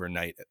SOJ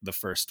overnight, the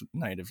first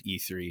night of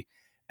E3,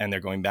 and they're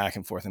going back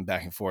and forth, and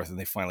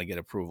they finally get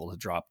approval to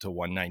drop to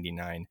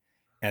 $199.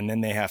 And then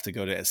they have to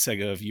go to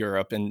Sega of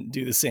Europe and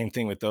do the same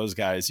thing with those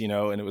guys,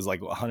 and it was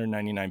like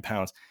 199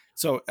 pounds.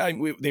 So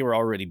they were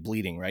already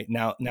bleeding, right?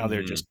 Now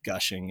they're just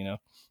gushing,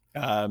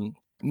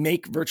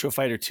 Make Virtua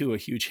Fighter 2 a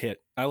huge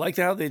hit. I like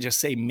how they just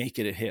say, make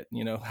it a hit.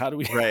 How do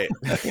we, right?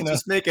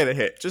 Just make it a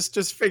hit.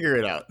 Just figure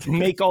it out.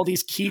 Make all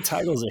these key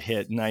titles a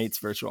hit. Knights,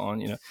 Virtual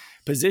On,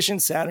 Position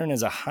Saturn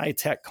as a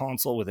high-tech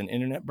console with an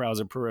internet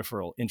browser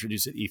peripheral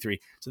introduced at E3.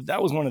 So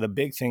that was one of the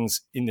big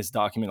things in this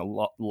document.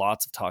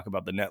 Lots of talk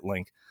about the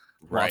Netlink.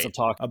 Lots of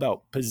talk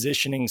about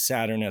positioning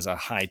Saturn as a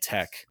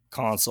high-tech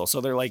console.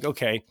 So they're like,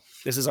 okay,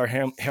 this is our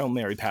Hail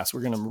Mary pass.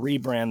 We're going to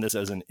rebrand this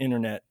as an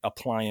internet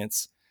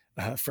appliance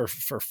for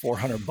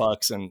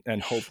 $400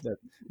 and hope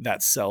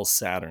that sells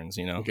Saturns,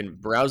 You can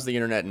browse the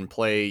internet and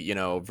play,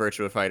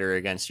 Virtua Fighter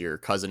against your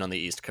cousin on the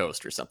East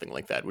Coast or something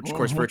like that, which of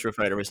course Virtua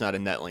Fighter was not a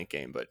Netlink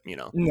game, but,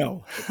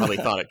 no. Probably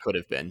thought it could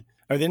have been.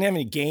 Or they didn't have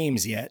any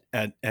games yet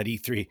at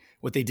E3.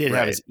 What they did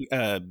have is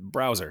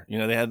browser.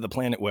 They had the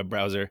Planet Web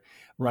browser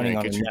running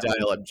on get your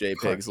dial-up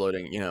JPEGs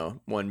loading,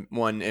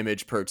 one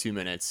image per 2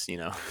 minutes,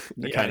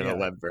 kind of a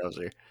web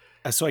browser.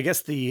 So I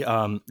guess the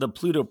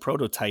Pluto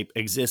prototype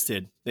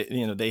existed.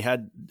 They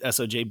had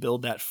SOJ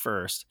build that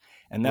first,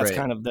 and that's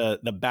kind of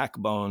the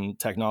backbone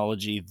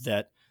technology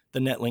that the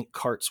Netlink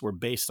carts were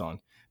based on.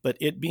 But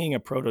it being a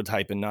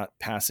prototype and not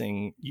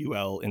passing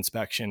UL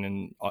inspection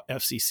and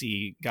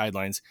FCC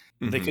guidelines,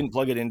 they couldn't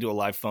plug it into a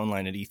live phone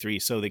line at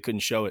E3, so they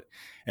couldn't show it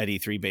at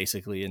E3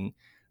 basically. And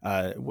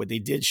what they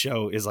did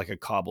show is like a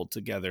cobbled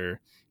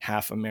together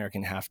half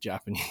American, half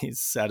Japanese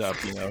setup,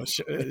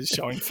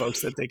 showing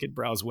folks that they could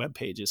browse web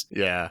pages.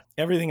 Yeah.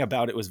 Everything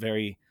about it was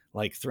very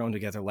like thrown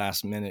together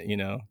last minute,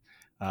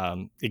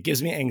 It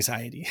gives me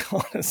anxiety,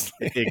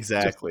 honestly.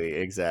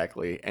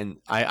 Exactly. And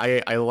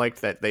I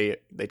liked that they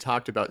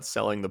talked about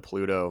selling the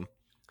Pluto,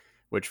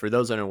 which for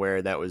those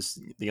unaware, that was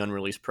the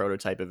unreleased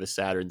prototype of a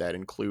Saturn that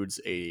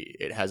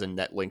it has a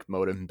Netlink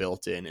modem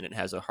built in, and it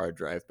has a hard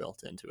drive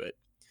built into it.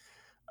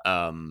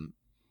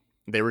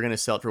 They were going to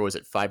sell it for, was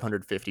it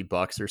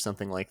 $550 or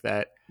something like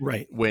that?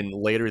 Right. When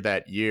later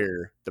that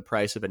year, the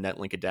price of a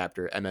Netlink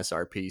adapter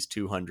MSRP is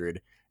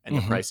 200, and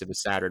the price of a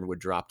Saturn would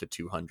drop to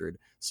 200.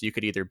 So you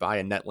could either buy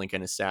a Netlink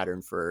and a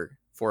Saturn for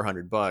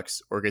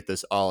 $400 or get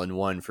this all in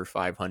one for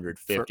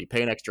 $550.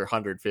 Pay an extra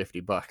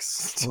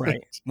 $150. Right.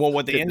 Well,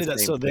 what they get ended the up,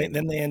 same so thing.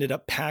 then they ended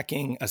up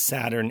packing a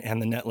Saturn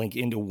and the Netlink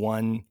into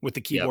one with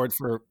the keyboard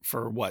for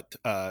what,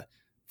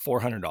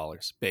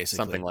 $400 basically.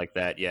 Something like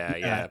that.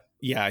 Yeah.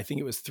 Yeah, I think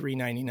it was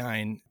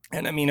 $399.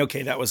 And I mean,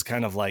 okay, that was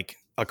kind of like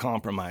a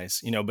compromise,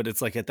 you know, but it's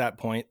like at that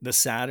point, the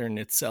Saturn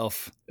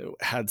itself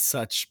had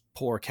such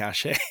poor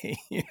cachet,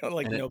 you know,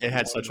 like and it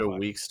had such a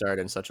weak start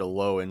and such a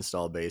low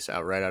install base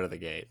right out of the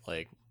gate.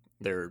 Like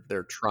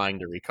they're trying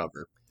to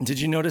recover. Did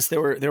you notice there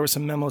were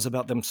some memos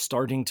about them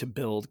starting to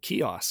build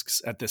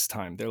kiosks at this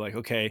time? They're like,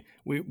 okay,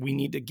 we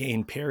need to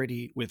gain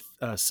parity with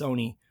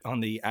Sony on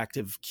the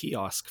active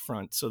kiosk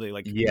front. So they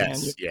like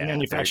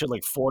manufactured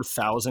like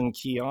 4,000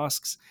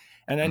 kiosks.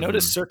 And I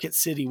noticed Circuit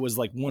City was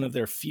like one of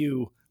their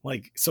few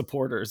like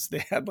supporters.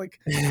 They had like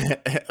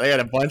they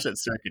had a bunch at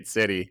Circuit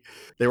City.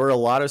 There were a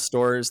lot of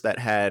stores that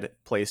had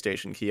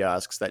PlayStation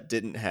kiosks that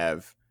didn't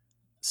have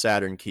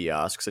Saturn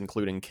kiosks,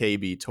 including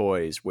KB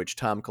Toys, which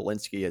Tom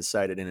Kalinske has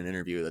cited in an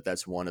interview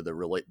that's one of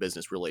the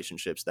business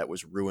relationships that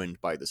was ruined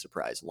by the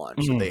surprise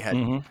launch. So they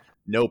had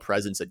no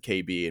presence at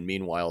KB, and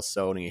meanwhile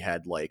Sony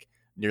had like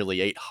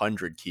nearly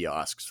 800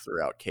 kiosks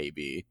throughout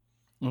KB.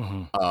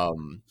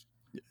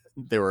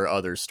 There were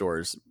other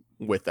stores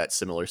with that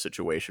similar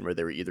situation where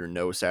there were either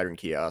no Saturn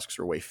kiosks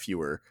or way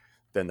fewer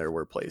than there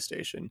were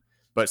PlayStation.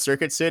 But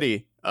Circuit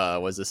City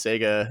was a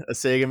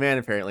Sega man.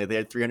 Apparently, they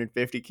had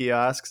 350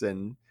 kiosks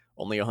and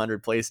only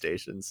 100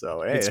 PlayStations.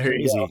 So hey, it's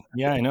crazy.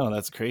 Yeah, I know,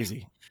 that's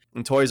crazy.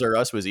 And Toys R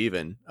Us was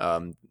even.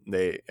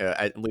 They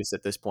at least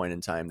at this point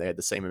in time, they had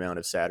the same amount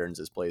of Saturns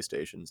as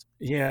PlayStations.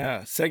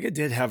 Yeah, Sega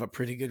did have a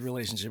pretty good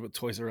relationship with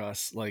Toys R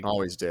Us. Like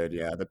always did.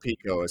 Yeah, the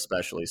Pico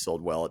especially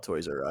sold well at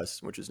Toys R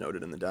Us, which is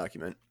noted in the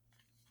document.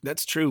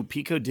 That's true.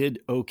 Pico did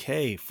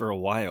okay for a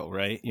while,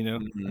 right? You know,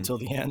 until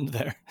the end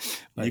there.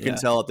 But you can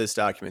tell at this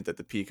document that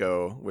the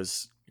Pico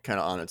was kind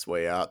of on its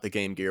way out. The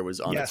Game Gear was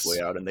on its way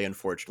out, and they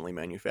unfortunately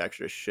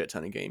manufactured a shit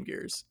ton of Game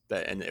Gears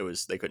and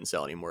they couldn't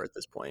sell anymore at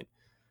this point.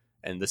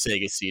 And the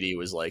Sega CD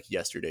was like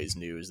yesterday's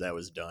news. That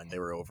was done. They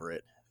were over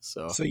it.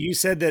 So you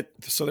said that.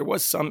 So there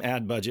was some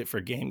ad budget for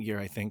Game Gear,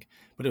 I think,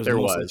 but it was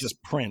mostly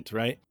just print,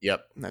 right?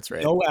 Yep, that's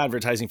right. No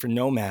advertising for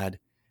Nomad.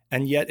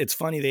 And yet it's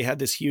funny, they had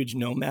this huge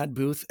Nomad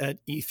booth at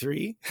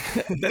E3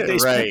 that they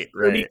spent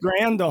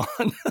 $30,000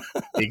 on.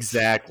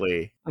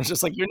 Exactly. It's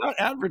just like, you're not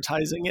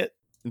advertising it.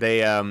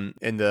 They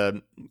in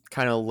the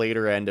kind of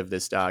later end of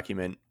this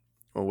document,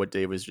 or what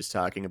Dave was just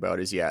talking about,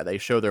 is they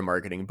show their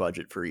marketing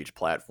budget for each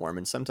platform,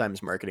 and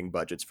sometimes marketing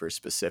budgets for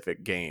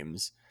specific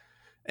games.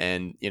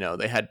 And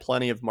they had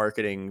plenty of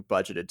marketing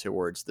budgeted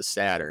towards the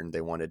Saturn. They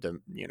wanted to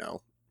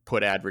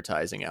put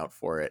advertising out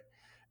for it.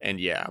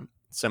 And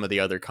some of the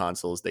other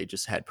consoles, they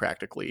just had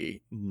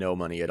practically no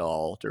money at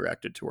all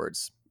directed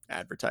towards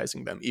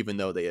advertising them, even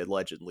though they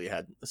allegedly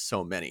had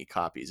so many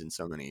copies and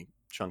so many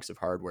chunks of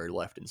hardware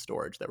left in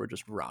storage that were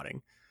just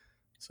rotting.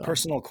 So,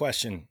 personal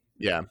question.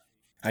 Yeah.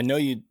 I know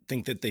you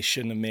think that they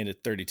shouldn't have made a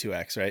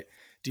 32X, right?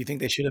 Do you think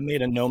they should have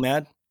made a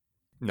Nomad?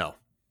 No,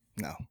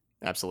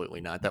 absolutely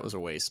not. That was a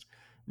waste.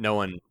 No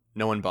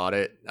one bought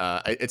it.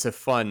 It's a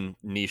fun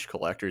niche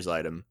collector's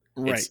item.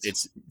 Right.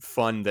 It's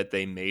fun that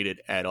they made it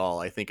at all.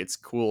 I think it's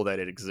cool that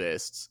it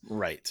exists.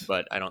 Right.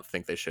 But I don't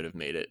think they should have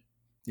made it.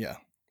 Yeah.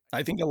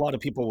 I think a lot of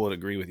people would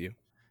agree with you.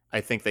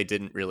 I think they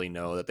didn't really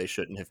know that they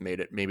shouldn't have made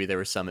it. Maybe there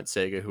were some at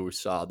Sega who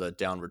saw the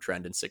downward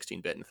trend in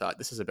 16-bit and thought,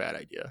 this is a bad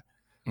idea.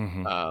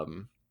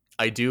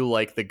 I do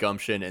like the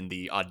gumption and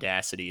the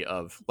audacity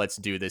of, let's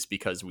do this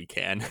because we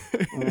can.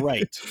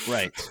 Right.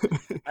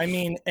 I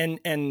mean, and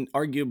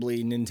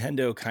arguably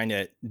Nintendo kind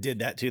of did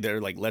that too.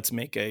 They're like, let's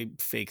make a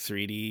fake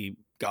 3D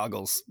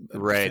goggles.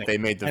 Right. Thing. They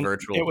made the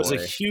Virtual Boy. It was a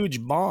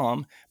huge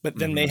bomb, but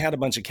then they had a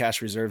bunch of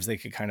cash reserves. They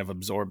could kind of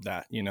absorb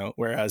that,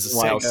 whereas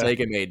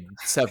Sega made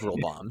several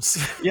bombs.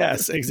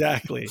 Yes,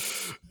 exactly.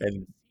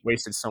 And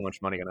wasted so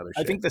much money on other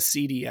shit. I think the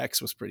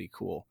CDX was pretty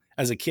cool.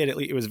 As a kid, at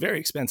least, it was very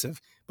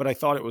expensive, but I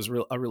thought it was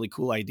a really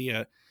cool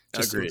idea.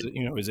 Agreed.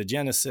 It was a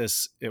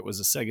Genesis, it was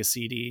a Sega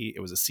CD, it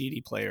was a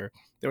CD player.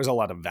 There was a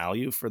lot of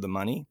value for the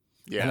money.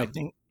 Yeah. And I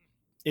think,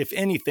 if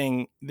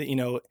anything,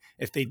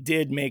 if they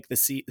did make the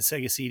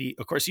Sega CD,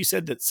 of course, you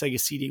said that Sega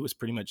CD was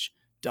pretty much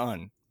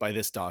done by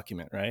this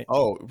document, right?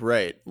 Oh,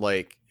 right.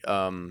 Like,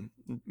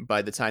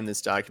 by the time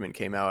this document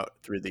came out,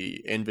 through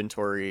the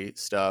inventory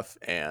stuff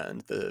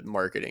and the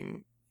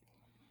marketing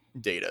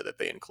data that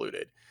they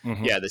included.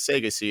 Mm-hmm. Yeah, the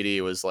Sega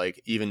CD was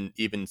like even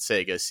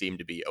Sega seemed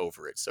to be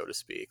over it, so to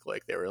speak.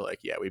 Like they were like,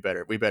 yeah, we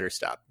better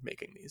stop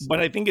making these. But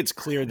I think it's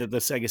clear that the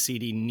Sega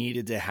CD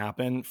needed to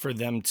happen for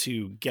them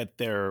to get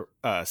their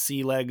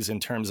sea legs in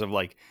terms of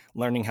like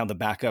learning how the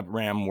backup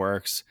RAM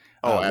works,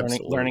 Oh,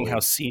 learning how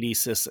absolutely. CD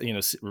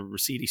system,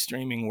 CD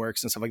streaming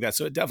works and stuff like that.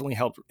 So it definitely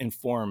helped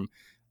inform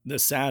the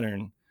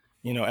Saturn,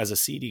 as a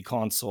CD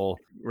console.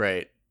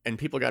 Right. And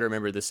people got to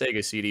remember the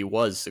Sega CD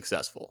was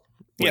successful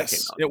when it came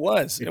Yes, out. it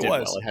was. It It did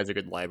well. was. It has a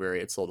good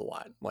library. It sold a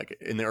lot. Like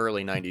in the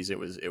early 90s, it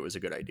was a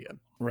good idea.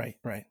 Right,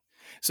 right.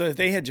 So if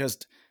they had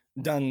just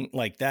done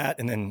like that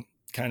and then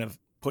kind of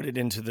put it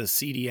into the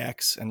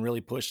CDX and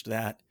really pushed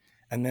that,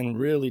 and then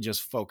really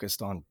just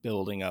focused on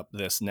building up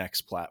this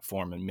next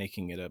platform and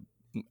making it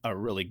a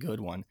really good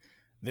one,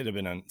 they'd have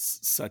been in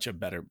such a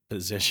better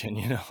position,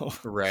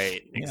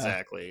 Right. Yeah.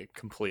 Exactly.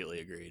 Completely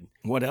agreed.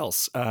 What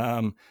else?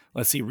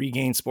 Let's see.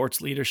 Regain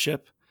sports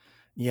leadership.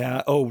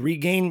 Yeah. Oh,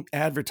 regain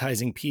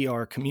advertising,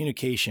 PR,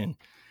 communication.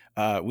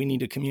 We need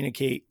to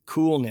communicate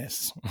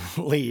coolness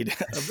lead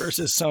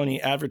versus Sony,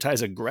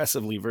 advertise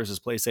aggressively versus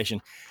PlayStation.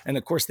 And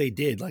of course they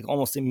did. Like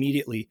almost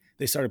immediately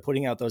they started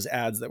putting out those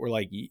ads that were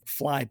like,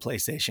 fly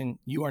PlayStation,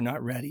 you are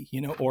not ready,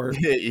 or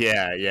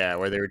Yeah,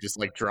 where they were just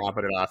like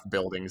dropping it off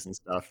buildings and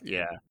stuff.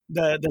 Yeah.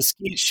 the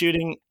skeet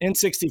shooting in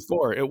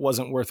 64, it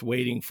wasn't worth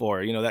waiting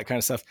for, that kind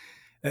of stuff.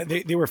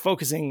 They were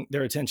focusing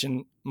their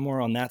attention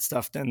more on that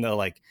stuff than the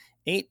like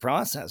 8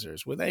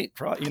 processors with 8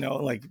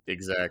 like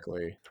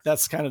Exactly.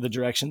 that's kind of the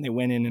direction they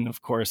went in. And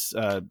of course,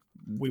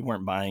 we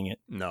weren't buying it.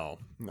 No,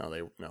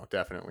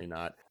 definitely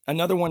not.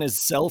 Another one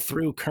is sell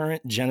through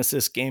current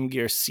Genesis Game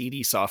Gear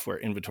CD software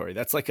inventory.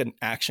 That's like an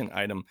action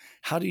item.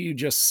 How do you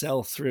just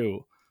sell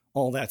through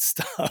all that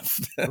stuff?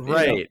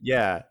 Right.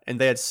 Yeah.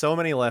 And they had so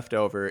many left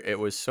over. It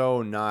was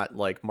so not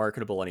like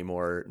marketable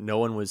anymore.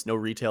 No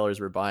retailers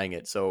were buying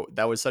it. So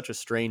that was such a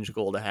strange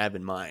goal to have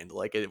in mind.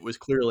 Like it was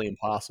clearly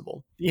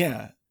impossible.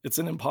 Yeah. It's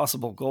an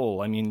impossible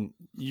goal. I mean,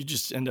 you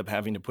just end up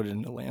having to put it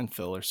in a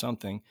landfill or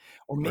something.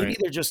 Or maybe Right.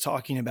 they're just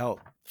talking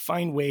about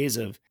find ways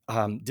of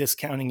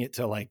discounting it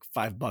to like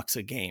 $5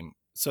 a game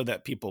so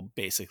that people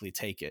basically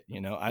take it.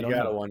 I don't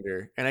know.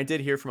 Wonder. And I did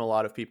hear from a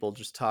lot of people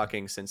just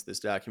talking since this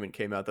document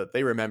came out that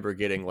they remember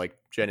getting like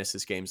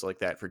Genesis games like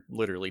that for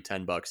literally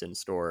 $10 in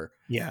store.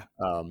 Yeah.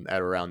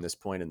 At around this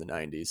point in the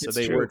 90s. So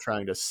they were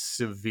trying to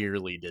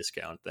severely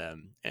discount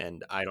them.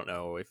 And I don't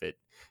know if it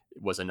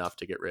was enough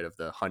to get rid of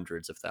the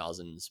hundreds of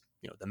thousands,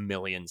 the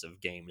millions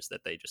of games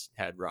that they just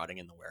had rotting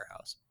in the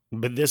warehouse.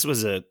 But this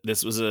was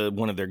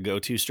one of their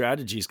go-to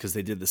strategies because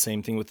they did the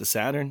same thing with the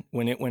Saturn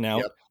when it went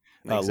out.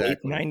 Yep,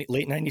 exactly.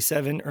 Late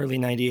 97, early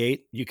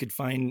 98, you could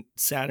find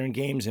Saturn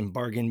games in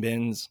bargain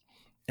bins,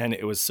 and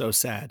it was so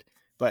sad.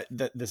 But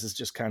this is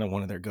just kind of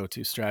one of their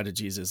go-to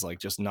strategies is like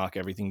just knock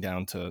everything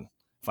down to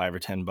 $5 or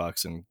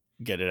 $10 and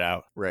get it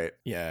out. Right.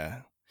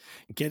 Yeah.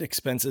 Get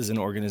expenses and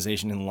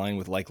organization in line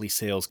with likely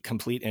sales.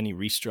 Complete any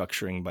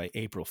restructuring by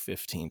April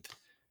 15th.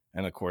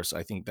 And of course,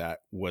 I think that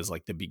was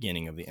like the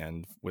beginning of the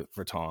end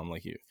for Tom.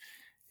 Like he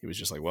was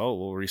just like, well,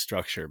 we'll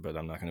restructure, but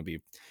I'm not going to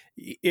be.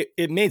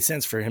 It made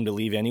sense for him to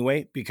leave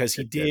anyway because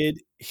he did.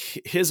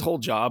 His whole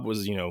job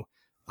was,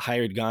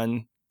 hired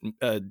gun,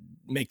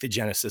 make the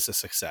Genesis a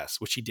success,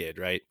 which he did.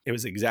 Right. It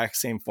was the exact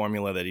same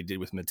formula that he did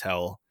with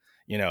Mattel,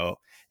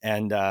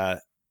 and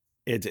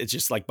it's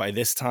just like by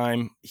this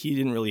time he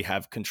didn't really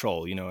have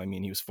control. I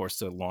mean, he was forced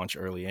to launch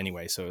early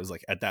anyway. So it was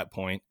like at that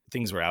point,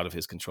 things were out of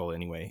his control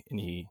anyway. And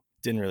he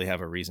didn't really have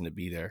a reason to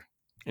be there.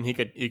 And you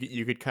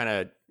could kind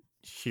of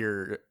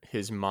hear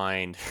his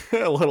mind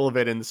a little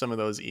bit in some of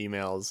those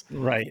emails,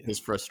 right? His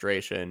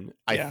frustration,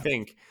 I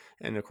think.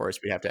 And of course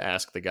we have to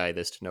ask the guy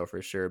this to know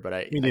for sure, but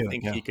I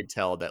think he could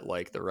tell that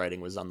like the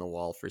writing was on the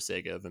wall for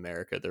Sega of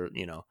America.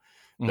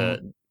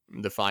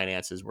 The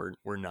finances were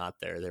not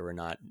there. They were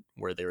not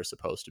where they were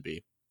supposed to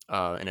be.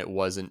 And it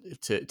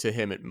wasn't to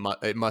him.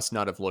 It must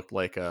not have looked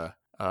like a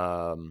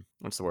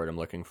what's the word I'm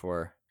looking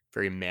for?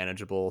 Very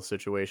manageable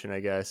situation, I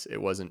guess. It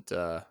wasn't.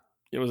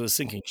 It was a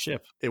sinking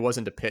ship. It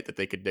wasn't a pit that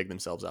they could dig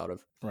themselves out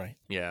of. Right.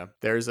 Yeah.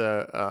 There's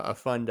a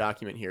fun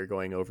document here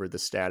going over the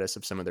status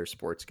of some of their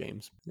sports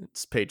games.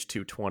 It's page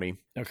 220.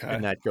 Okay.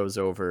 And that goes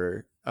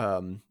over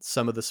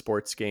some of the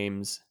sports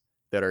games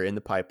that are in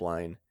the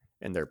pipeline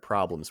and their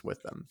problems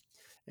with them.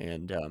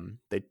 And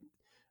they,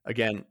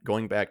 again,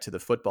 going back to the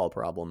football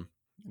problem,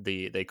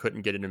 they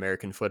couldn't get an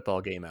American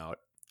football game out.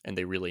 And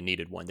they really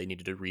needed one. They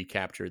needed to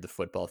recapture the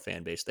football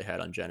fan base they had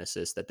on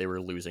Genesis that they were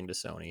losing to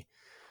Sony.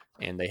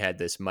 And they had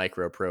this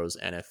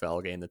Microprose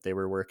NFL game that they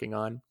were working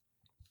on.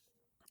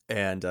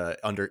 And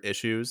under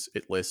issues,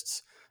 it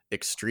lists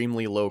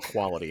extremely low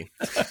quality.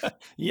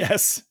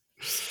 Yes.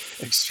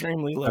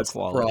 Extremely low That's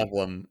quality. The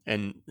problem.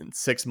 And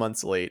 6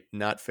 months late,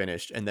 not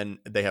finished. And then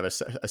they have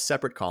a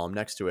separate column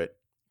next to it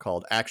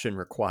called Action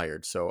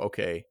Required. So,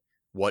 okay,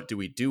 what do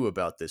we do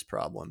about this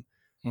problem?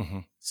 Mm-hmm.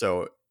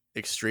 So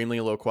extremely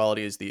low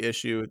quality is the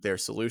issue. Their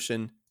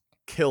solution,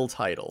 kill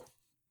title.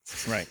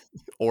 Right.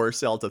 Or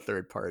sell to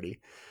third party.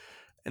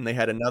 And they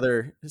had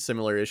another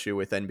similar issue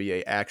with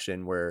NBA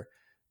Action where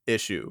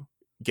issue,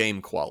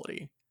 game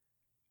quality.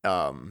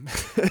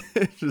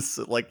 Just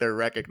like they're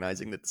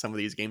recognizing that some of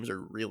these games are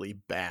really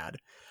bad.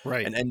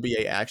 Right. And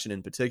NBA Action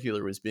in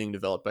particular was being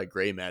developed by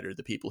Gray Matter,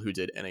 the people who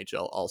did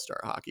NHL All-Star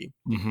Hockey,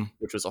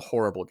 which was a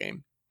horrible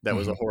game. That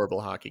was a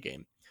horrible hockey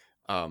game.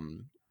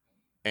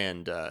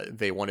 And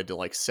they wanted to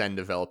like send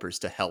developers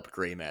to help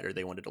Gray Matter.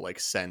 They wanted to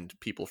like send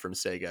people from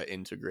Sega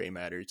into Gray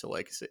Matter to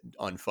like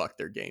unfuck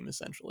their game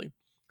essentially.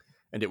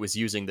 And it was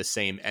using the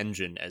same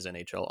engine as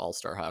NHL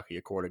All-Star Hockey,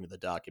 according to the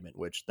document,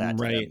 which that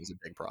to them is a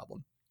big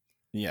problem.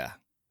 Yeah.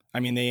 I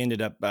mean, they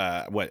ended up,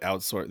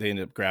 outsource. They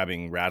ended up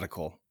grabbing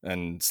Radical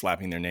and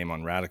slapping their name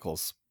on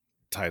Radical's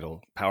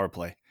title, Power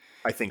Play.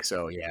 I think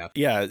so, yeah.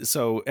 Yeah,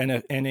 so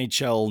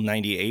NHL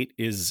 98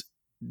 is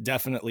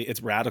definitely,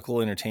 it's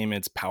Radical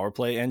Entertainment's Power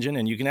Play engine,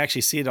 and you can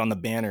actually see it on the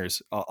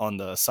banners on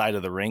the side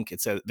of the rink.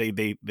 It says they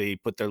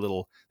put their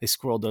little, they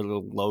scrolled their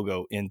little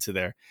logo into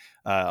there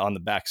on the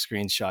back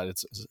screenshot. It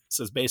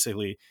says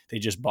basically they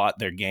just bought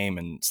their game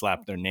and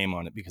slapped their name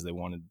on it because they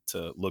wanted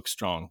to look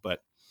strong. But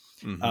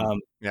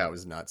yeah, it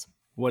was nuts.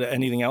 What,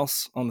 anything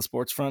else on the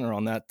sports front or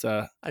on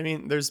that? I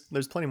mean, there's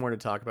plenty more to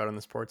talk about on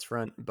the sports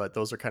front, but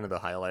those are kind of the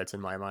highlights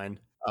in my mind.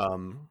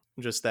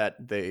 Just that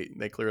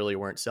they clearly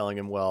weren't selling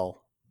them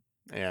well,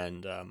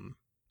 and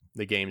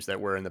the games that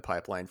were in the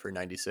pipeline for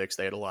 96,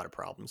 they had a lot of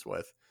problems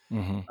with.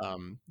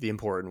 The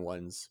important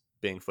ones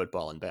being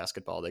football and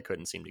basketball, they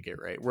couldn't seem to get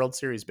right. World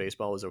Series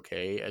baseball was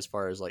okay as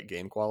far as like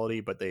game quality,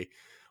 but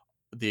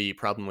the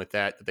problem with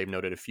that they've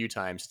noted a few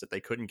times is that they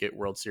couldn't get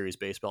World Series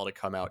baseball to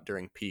come out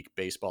during peak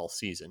baseball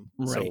season.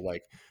 Right. So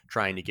like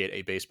trying to get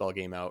a baseball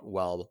game out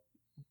while,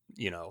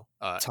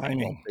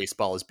 timing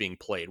baseball is being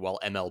played while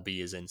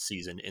MLB is in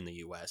season in the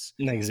US.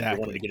 Exactly. They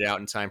wanted to get it out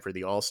in time for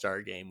the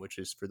All-Star game, which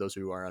is, for those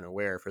who are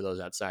unaware, for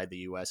those outside the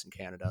US and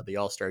Canada, the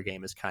All-Star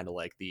game is kind of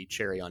like the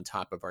cherry on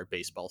top of our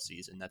baseball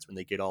season. That's when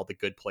they get all the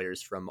good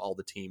players from all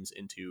the teams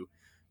into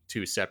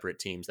two separate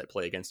teams that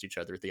play against each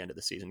other at the end of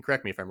the season.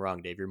 Correct me if I'm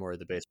wrong, Dave. You're more of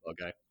the baseball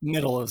guy.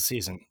 Middle of the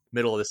season.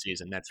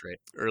 That's right.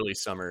 Early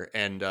summer.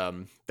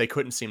 And they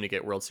couldn't seem to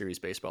get World Series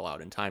baseball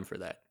out in time for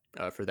that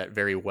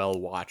very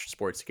well-watched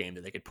sports game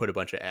that they could put a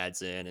bunch of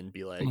ads in and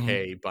be like,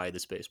 hey, buy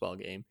this baseball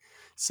game.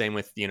 Same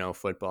with,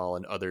 football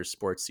and other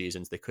sports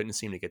seasons. They couldn't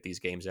seem to get these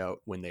games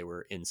out when they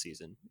were in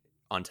season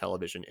on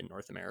television in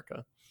North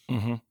America.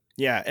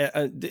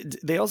 Yeah.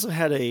 They also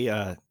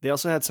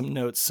had some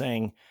notes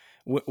saying,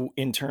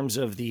 in terms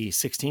of the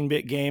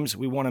 16-bit games,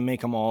 we want to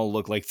make them all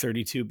look like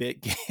 32-bit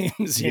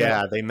games.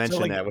 Yeah, they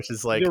mentioned that, which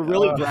is like, they're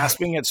really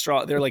grasping at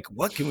straw. They're like,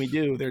 what can we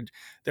do?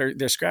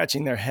 They're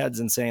scratching their heads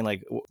and saying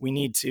like, we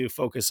need to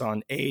focus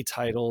on A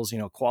titles,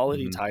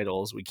 quality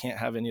titles. We can't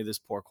have any of this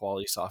poor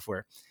quality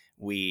software.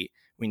 We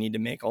need to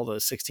make all the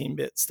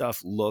 16-bit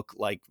stuff look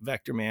like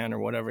Vector Man or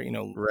whatever,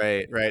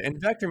 Right. And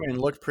Vector Man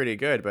looked pretty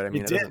good, but I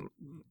mean, it doesn't.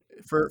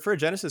 For a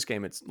Genesis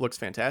game, it looks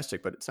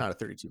fantastic, but it's not a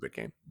 32-bit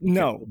game.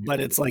 No, but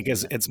it's like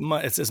it's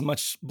as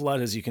much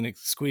blood as you can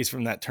squeeze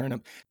from that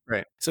turnip.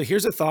 Right. So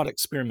here's a thought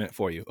experiment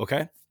for you.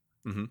 Okay.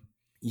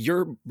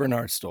 You're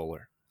Bernard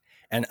Stoller,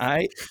 and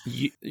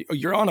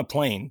you're on a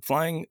plane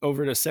flying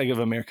over to SEGA of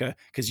America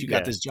because you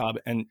got this job,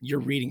 and you're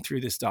reading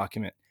through this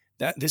document.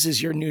 This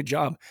is your new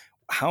job.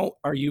 How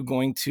are you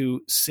going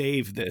to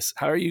save this?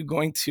 How are you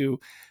going to,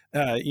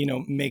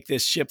 make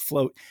this ship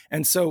float?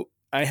 And so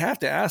I have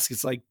to ask,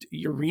 it's like,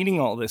 you're reading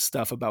all this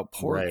stuff about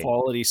poor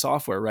quality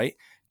software, right?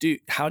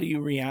 How do you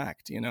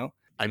react,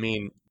 I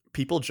mean,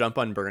 people jump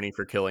on Bernie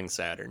for killing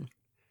Saturn.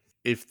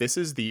 If this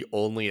is the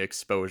only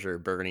exposure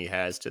Bernie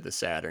has to the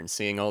Saturn,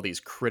 seeing all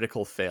these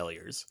critical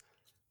failures,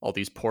 all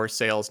these poor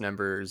sales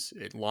numbers,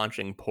 it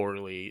launching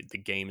poorly, the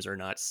games are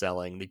not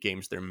selling, the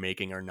games they're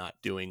making are not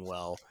doing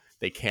well,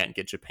 they can't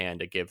get Japan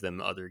to give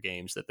them other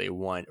games that they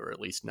want, or at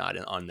least not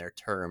on their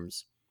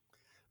terms.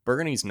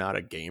 Bernie's not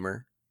a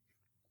gamer.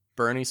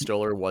 Bernie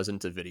Stoller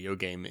wasn't a video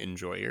game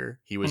enjoyer.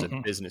 He was a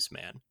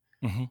businessman.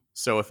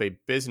 So if a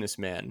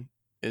businessman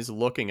is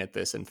looking at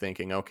this and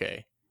thinking,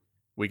 okay,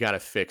 we got to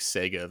fix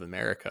Sega of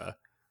America,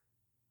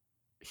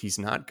 he's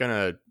not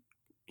gonna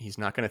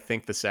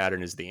think the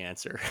Saturn is the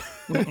answer.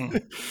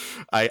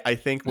 I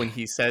think when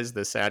he says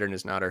the Saturn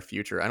is not our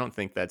future, I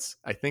think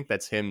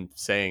that's him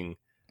saying,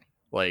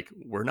 like,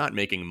 we're not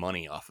making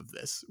money off of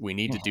this. We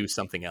need to do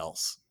something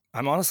else.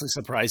 I'm honestly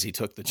surprised he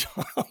took the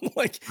job.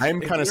 I'm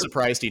kind of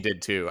surprised he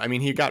did too. I mean,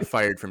 he got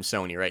fired from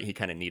Sony, right? He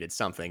kind of needed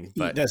something,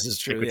 but this is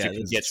true. Yeah, you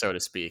can get, so to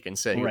speak, and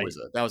say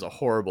that was a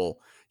horrible.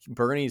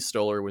 Bernie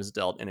Stoller was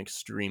dealt an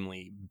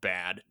extremely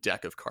bad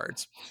deck of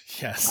cards.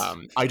 Yes,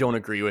 I don't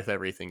agree with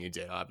everything he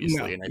did,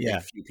 obviously, and I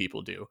think few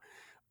people do.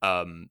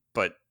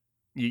 But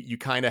you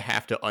kind of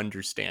have to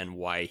understand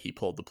why he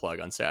pulled the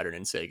plug on Saturn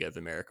and Sega of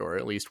America, or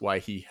at least why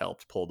he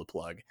helped pull the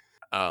plug.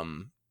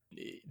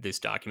 This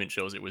document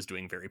shows it was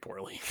doing very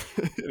poorly.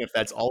 And if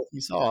that's all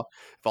he saw,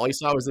 if all he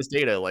saw was this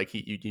data, like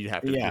you'd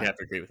have to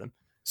agree with him.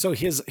 So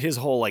his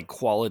whole like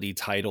quality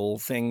title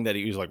thing that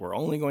he was like, we're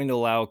only going to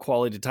allow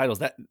quality titles,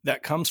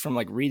 that comes from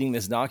like reading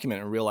this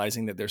document and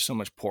realizing that there's so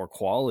much poor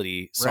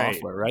quality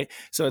software, right?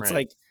 So it's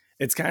like,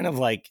 it's kind of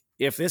like,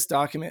 if this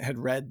document had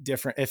read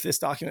different, if this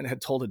document had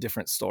told a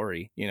different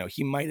story,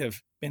 he might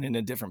have been in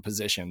a different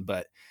position.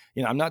 But,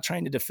 I'm not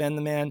trying to defend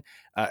the man.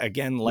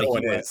 Again, like no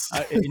one is.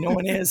 No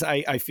one is.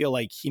 I feel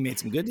like he made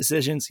some good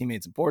decisions. He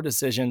made some poor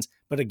decisions.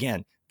 But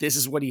again, this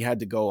is what he had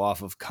to go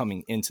off of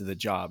coming into the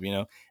job,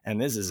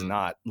 and this is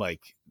not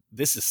like,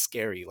 this is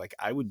scary. Like,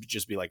 I would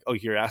just be like, oh,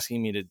 you're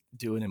asking me to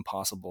do an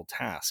impossible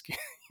task.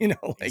 Like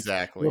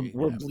exactly.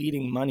 we're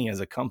bleeding money as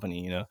a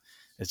company,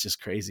 it's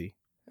just crazy.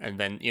 And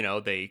then,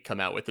 they come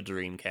out with the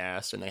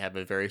Dreamcast and they have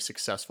a very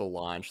successful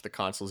launch. The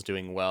console's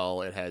doing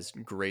well. It has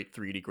great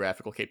 3D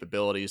graphical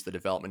capabilities. The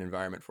development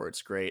environment for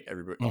it's great.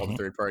 All the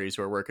third parties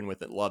who are working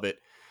with it love it.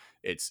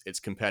 It's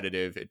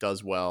competitive. It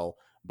does well,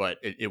 but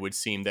it would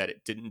seem that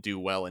it didn't do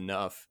well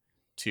enough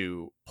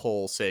to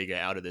pull Sega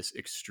out of this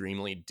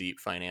extremely deep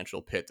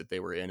financial pit that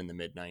they were in the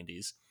mid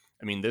 90s.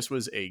 I mean, this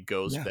was a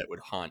ghost that would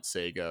haunt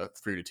Sega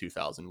through to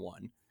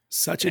 2001.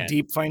 Such a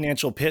deep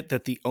financial pit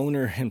that the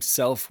owner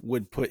himself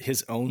would put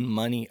his own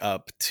money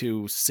up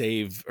to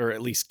save, or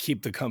at least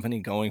keep the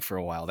company going for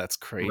a while. That's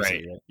crazy.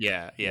 Right.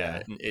 Yeah.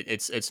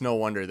 It's no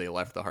wonder they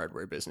left the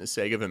hardware business.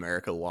 Sega of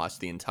America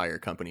lost the entire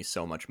company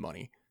so much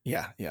money.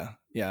 Yeah.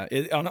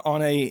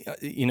 On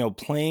a,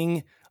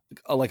 playing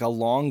like a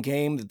long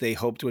game that they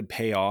hoped would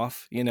pay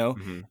off,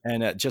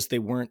 and just they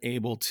weren't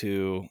able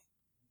to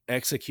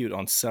execute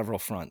on several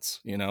fronts,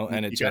 and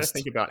you got to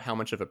think about how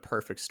much of a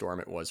perfect storm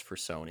it was for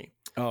Sony.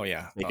 Oh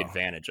yeah, take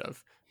advantage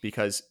of,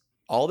 because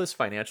all this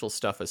financial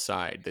stuff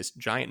aside, this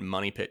giant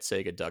money pit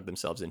Sega dug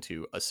themselves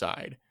into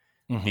aside,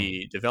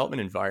 the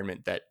development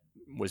environment that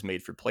was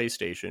made for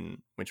PlayStation,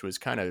 which was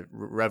kind of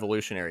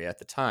revolutionary at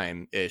the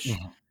time ish,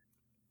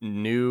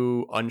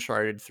 new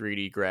Uncharted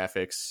 3D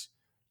graphics,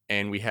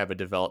 and we have a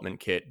development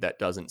kit that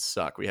doesn't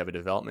suck. We have a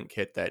development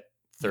kit that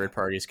third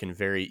parties can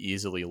very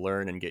easily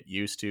learn and get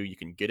used to. You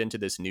can get into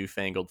this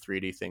newfangled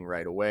 3D thing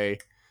right away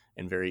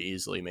and very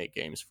easily make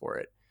games for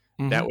it.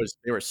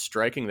 They were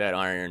striking that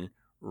iron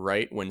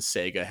right when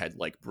Sega had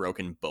like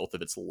broken both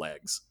of its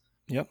legs.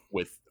 Yep.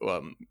 With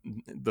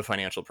the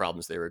financial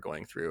problems they were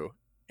going through.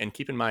 And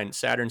keep in mind,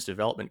 Saturn's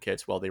development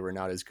kits, while they were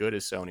not as good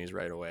as Sony's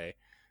right away,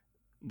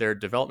 their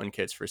development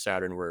kits for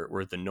Saturn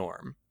were the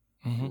norm.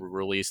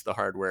 Release the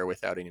hardware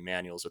without any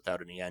manuals,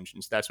 without any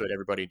engines. That's what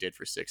everybody did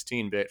for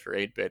 16-bit, for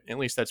 8-bit. At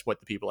least that's what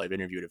the people I've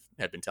interviewed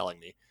have been telling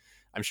me.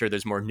 I'm sure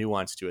there's more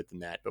nuance to it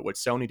than that. But what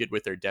Sony did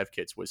with their dev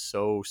kits was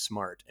so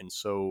smart and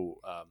so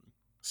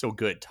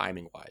good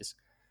timing-wise.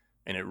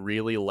 And it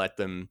really let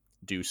them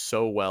do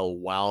so well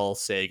while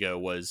Sega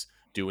was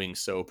doing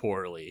so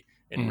poorly,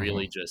 and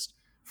really just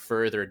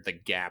furthered the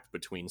gap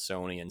between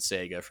Sony and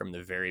Sega from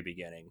the very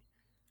beginning,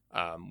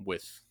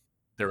 with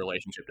their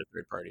relationship to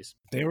third parties.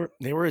 They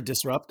were a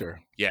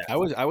disruptor. Yeah, I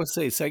would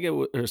say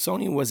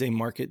Sony was a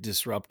market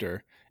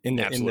disruptor in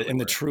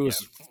the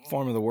truest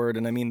form of the word.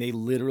 And I mean, they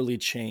literally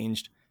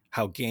changed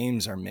how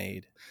games are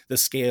made, the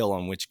scale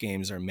on which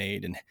games are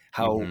made, and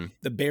how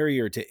the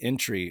barrier to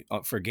entry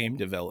for game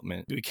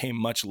development became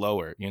much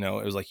lower.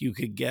 It was like you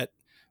could get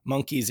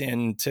monkeys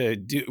in to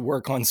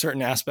work on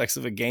certain aspects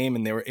of a game,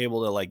 and they were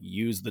able to like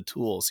use the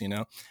tools,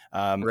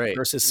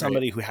 versus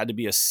somebody who had to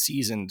be a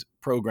seasoned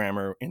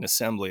programmer in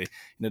assembly,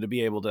 to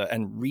be able to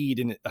and read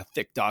in a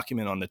thick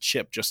document on the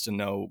chip just to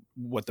know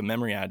what the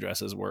memory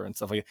addresses were and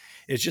stuff like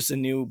that. It's just a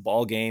new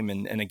ball game.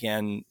 And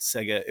again,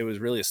 Sega, it was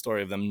really a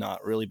story of them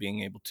not really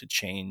being able to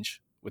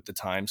change with the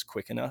times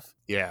quick enough.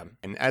 Yeah.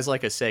 And as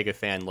like a Sega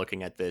fan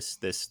looking at this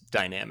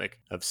dynamic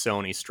of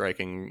Sony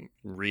striking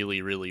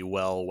really, really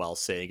well while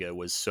Sega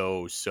was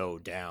so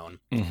down,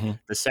 the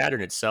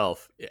Saturn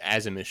itself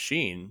as a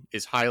machine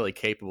is highly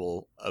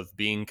capable of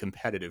being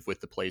competitive with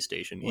the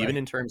PlayStation, even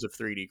in terms of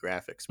 3D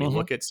graphics. We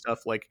look at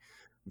stuff like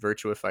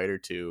Virtua Fighter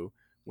 2.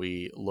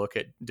 We look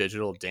at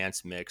Digital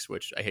Dance Mix,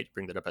 which I hate to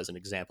bring that up as an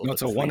example. No,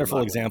 it's a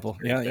wonderful example.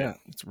 Yeah.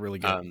 It's really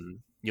good.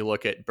 You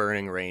look at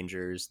Burning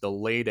Rangers, the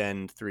late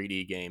end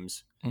 3D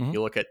games.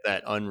 You look at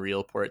that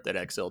Unreal port that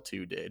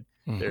XL2 did.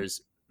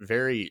 There's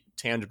very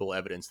tangible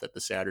evidence that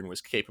the Saturn was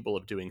capable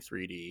of doing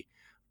 3D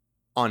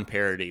on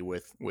parity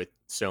with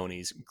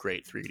Sony's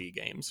great 3D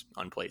games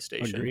on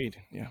PlayStation. Agreed.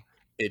 Yeah.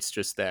 It's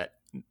just that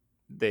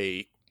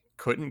they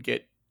couldn't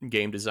get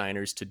game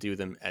designers to do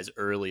them as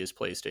early as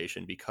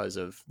PlayStation because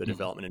of the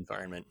development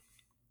environment.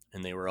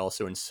 And they were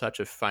also in such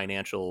a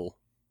financial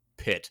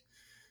pit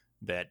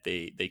that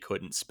they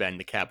couldn't spend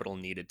the capital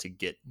needed to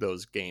get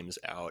those games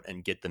out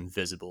and get them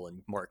visible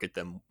and market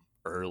them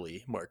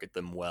early, market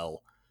them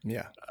well.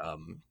 Yeah.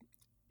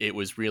 It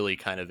was really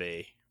kind of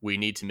we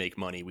need to make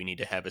money. We need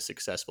to have a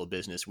successful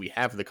business. We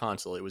have the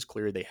console. It was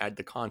clear they had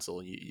the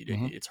console.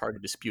 It's hard to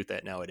dispute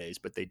that nowadays,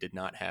 but they did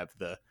not have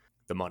the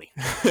money.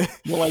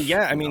 Well,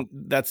 I mean,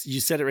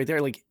 you said it right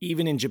there. Like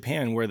even in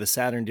Japan, where the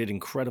Saturn did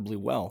incredibly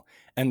well,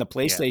 and the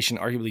PlayStation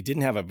arguably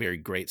didn't have a very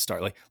great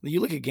start. Like you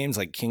look at games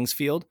like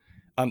Kingsfield.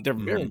 They're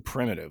very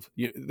primitive.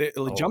 Yeah,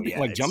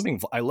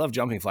 jumping. I love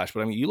Jumping Flash,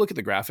 but I mean, you look at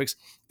the graphics;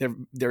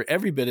 they're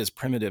every bit as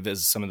primitive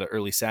as some of the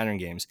early Saturn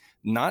games.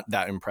 Not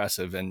that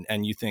impressive,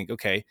 and you think,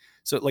 okay,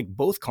 so like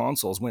both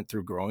consoles went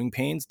through growing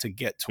pains to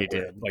get to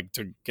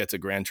to get to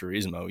Gran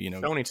Turismo.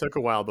 Sony took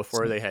a while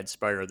before they had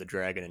Spyro the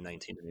Dragon in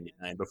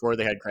 1999. Before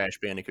they had Crash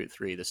Bandicoot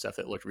 3, the stuff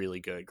that looked really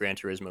good. Gran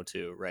Turismo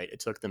 2, right? It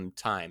took them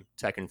time.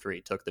 Tekken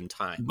 3 took them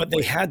time. But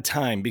they had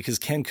time because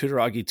Ken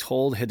Kutaragi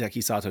told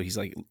Hideki Sato, he's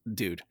like,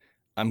 dude,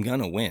 I'm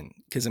going to win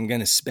because I'm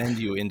going to spend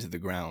you into the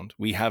ground.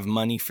 We have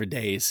money for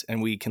days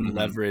and we can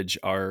leverage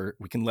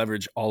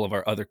all of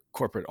our other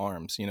corporate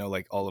arms,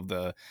 like all of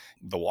the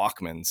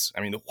Walkmans.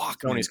 I mean, the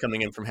Walkman. Sony's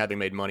coming in from having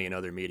made money in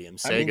other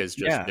mediums. Sega's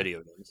just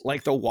video games.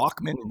 Like the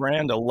Walkman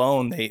brand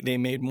alone, they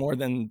made more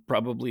than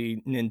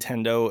probably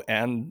Nintendo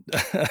and,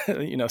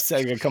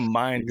 Sega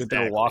combined with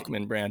their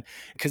Walkman brand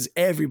because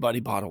everybody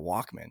bought a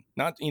Walkman.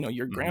 Not,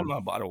 your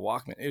grandma bought a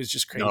Walkman. It was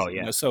just crazy. Oh,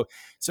 yeah. So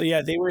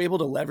yeah, they were able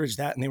to leverage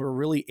that and they were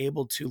really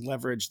able to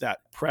leverage that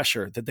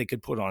pressure that they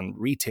could put on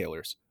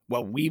retailers.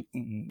 Well, we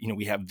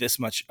have this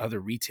much other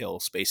retail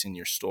space in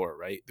your store,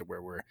 right?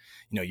 Where we're,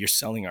 you're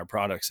selling our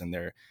products and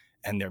they're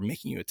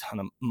making you a ton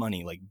of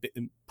money, like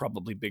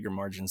probably bigger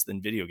margins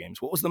than video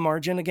games. What was the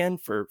margin again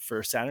for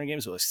Saturn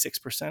games? It was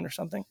 6% or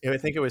something? I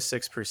think it was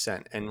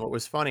 6%. And what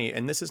was funny,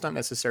 and this is not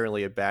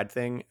necessarily a bad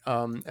thing,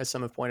 as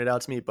some have pointed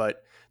out to me,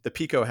 but the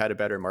Pico had a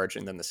better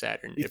margin than the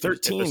Saturn. If the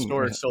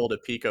store sold a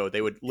Pico, they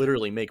would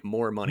literally make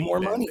more money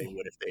than they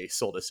would if they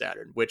sold a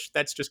Saturn, which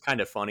that's just kind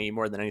of funny.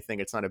 More than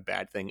anything, it's not a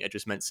bad thing. It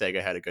just meant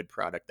Sega had a good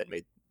product that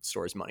made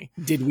stores money.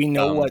 Did we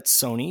know what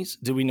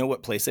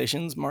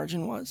PlayStation's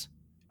margin was?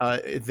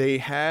 They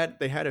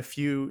had a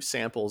few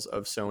samples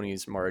of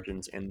Sony's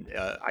margins, and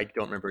I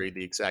don't remember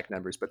the exact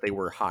numbers, but they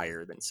were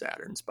higher than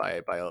Saturn's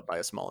by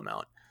a small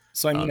amount.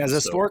 So I mean, as a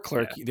store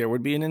clerk, there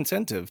would be an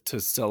incentive to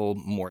sell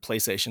more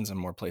PlayStations and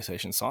more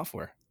PlayStation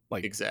software.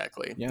 Like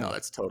exactly. Yeah. No,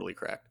 that's totally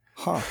correct.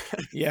 Huh?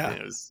 Yeah.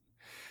 It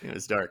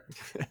was dark.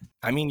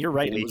 I mean, you're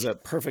right. It was a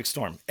perfect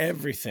storm.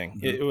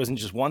 Everything. It wasn't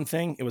just one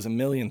thing. It was a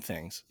million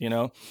things. We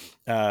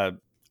heard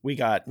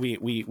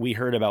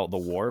about the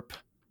Warp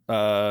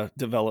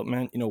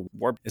development.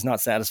 Warp is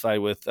not satisfied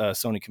with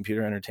Sony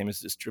Computer Entertainment's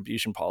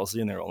distribution policy,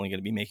 and they're only going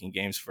to be making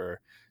games for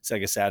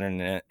Sega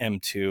Saturn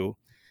and M2.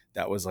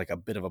 That was like a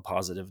bit of a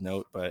positive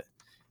note, but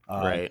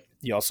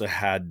you also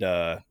had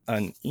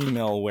an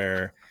email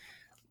where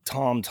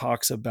Tom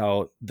talks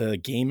about the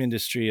game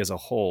industry as a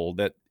whole,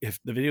 that if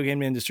the video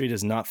game industry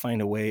does not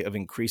find a way of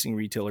increasing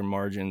retailer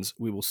margins,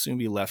 we will soon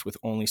be left with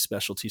only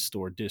specialty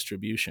store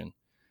distribution.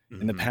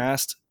 In the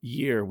past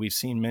year, we've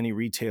seen many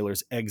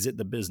retailers exit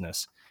the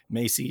business.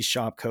 Macy's,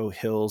 Shopko,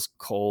 Hills,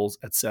 Kohl's,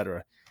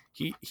 etc.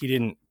 He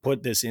didn't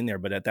put this in there,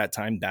 but at that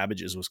time,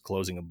 Babbage's was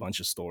closing a bunch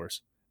of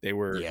stores. They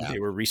were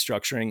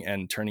restructuring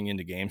and turning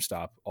into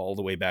GameStop all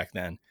the way back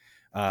then.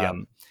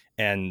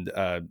 And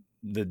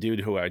the dude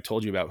who I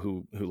told you about,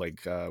 who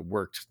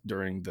worked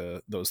during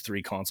those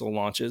 3 console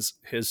launches,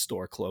 his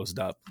store closed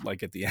up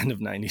like at the end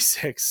of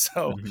 '96.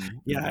 So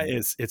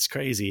it's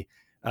crazy.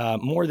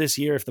 More this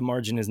year, if the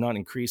margin is not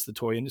increased. The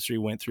toy industry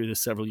went through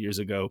this several years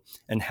ago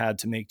and had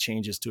to make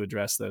changes to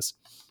address this.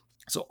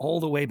 So all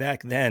the way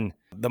back then,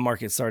 the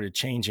market started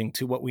changing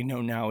to what we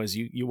know now is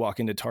you walk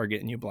into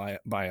Target and you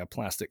buy a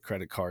plastic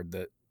credit card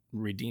that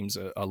redeems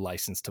a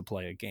license to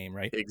play a game,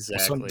 right?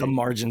 Exactly. So the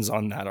margins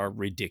on that are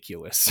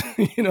ridiculous.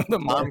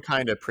 Mom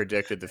kind of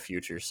predicted the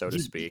future, so to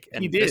speak.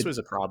 And this was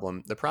a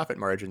problem. The profit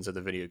margins of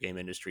the video game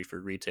industry for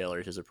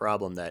retailers is a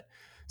problem that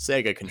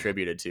Sega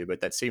contributed to,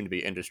 but that seemed to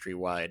be industry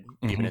wide,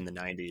 even in the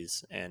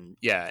 90s. And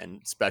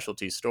and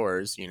specialty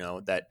stores,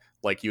 that,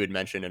 like you had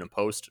mentioned in a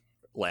post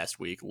last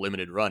week,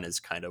 Limited Run is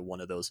kind of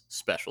one of those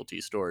specialty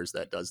stores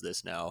that does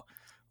this now.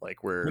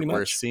 Like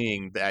we're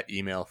seeing that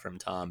email from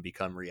Tom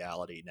become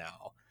reality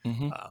now.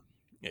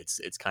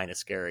 It's kind of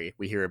scary.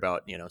 We hear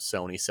about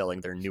Sony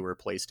selling their newer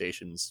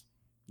PlayStations,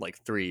 like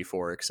 3,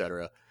 4,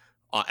 etc.,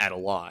 at a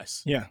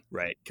loss. Yeah,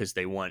 right, because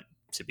they want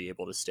to be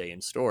able to stay in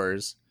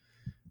stores.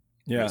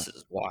 Yeah, this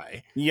is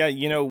why. Yeah,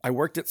 I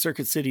worked at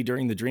Circuit City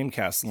during the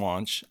Dreamcast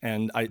launch,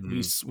 and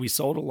we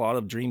sold a lot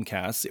of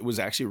Dreamcasts. It was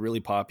actually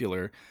really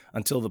popular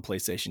until the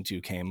PlayStation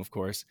 2 came, of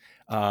course.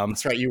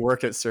 That's right. You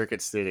worked at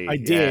Circuit City. I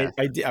did.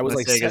 I was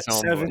like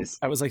 7.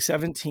 I was like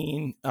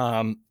 17.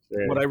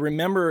 What I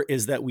remember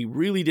is that we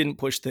really didn't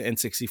push the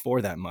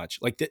N64 that much.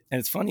 And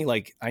it's funny.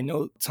 Like, I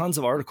know tons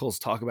of articles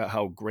talk about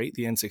how great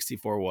the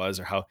N64 was,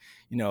 or how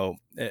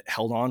it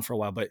held on for a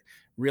while, but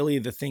really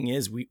the thing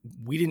is we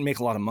didn't make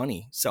a lot of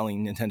money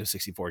selling Nintendo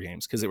 64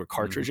 games because they were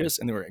cartridges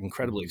and they were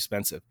incredibly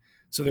expensive.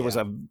 So there was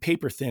a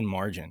paper thin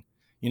margin,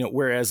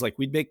 whereas like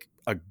we'd make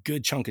a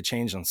good chunk of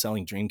change on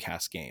selling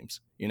Dreamcast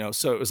games,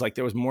 so it was like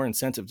there was more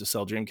incentive to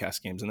sell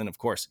Dreamcast games. And then of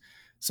course,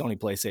 Sony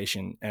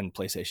PlayStation and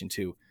PlayStation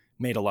 2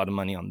 made a lot of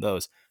money on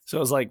those. So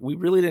it was like, we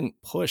really didn't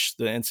push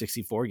the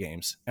N64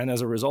 games. And as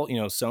a result,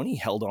 Sony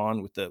held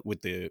on with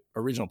the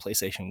original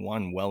PlayStation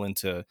 1 well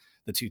into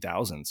the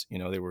 2000s.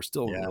 They were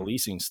still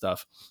releasing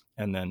stuff.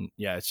 And then,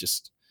 it's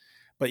just,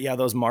 but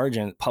those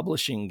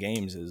publishing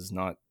games is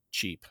not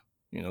cheap.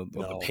 of the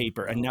No,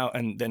 paper. no.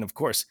 And then of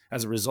course,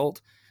 as a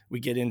result, we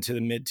get into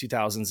the mid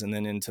 2000s and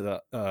then into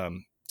the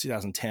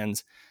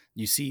 2010s.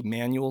 You see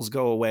manuals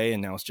go away,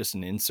 and now it's just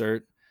an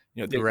insert.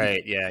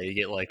 Right. Yeah. You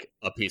get like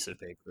a piece of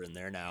paper in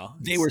there now.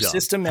 They It's were dumb.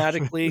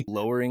 systematically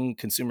lowering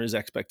consumers'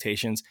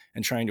 expectations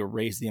and trying to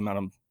raise the amount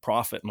of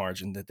profit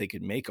margin that they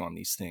could make on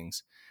these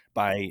things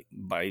by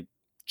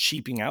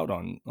cheaping out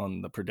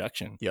on the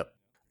production. Yep.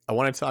 I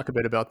want to talk a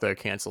bit about the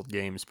canceled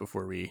games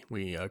before we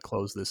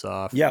close this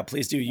off. Yeah,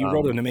 please do. You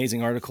wrote an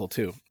amazing article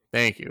too.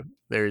 Thank you.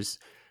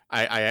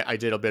 I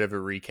did a bit of a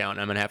recount.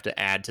 I'm going to have to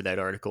add to that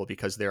article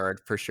because there are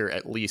for sure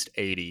at least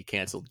 80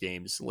 canceled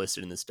games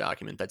listed in this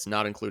document. That's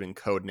not including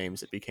code names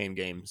that became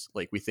games.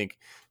 Like, we think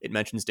it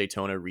mentions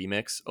Daytona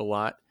Remix a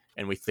lot,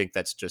 and we think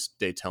that's just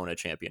Daytona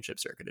Championship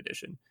Circuit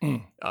Edition.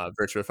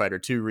 Virtua Fighter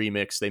 2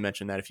 Remix, they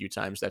mentioned that a few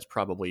times. That's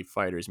probably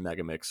Fighters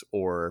Megamix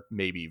or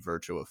maybe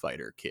Virtua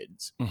Fighter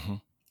Kids. Mm-hmm.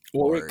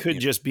 Or it could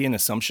just be an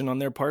assumption on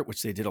their part,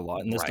 which they did a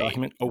lot in this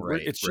document.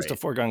 It's just a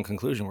foregone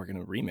conclusion. We're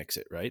going to remix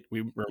it, right?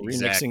 We're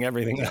remixing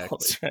everything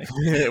else. Right?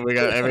 We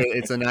got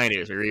it's the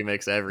 90s. We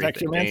remix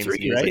everything. Games,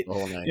 3, right? The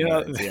whole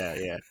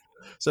 90s. Yeah.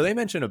 So they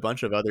mentioned a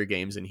bunch of other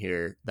games in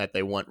here that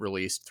they want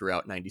released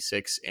throughout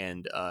 96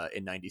 and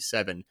in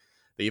 97.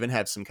 They even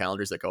have some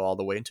calendars that go all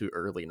the way into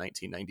early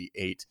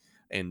 1998.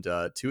 And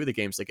two of the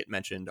games that get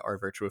mentioned are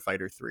Virtua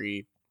Fighter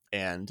 3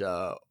 and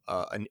a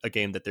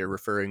game that they're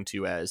referring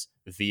to as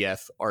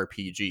VF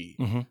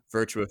RPG,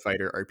 Virtua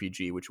Fighter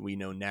RPG, which we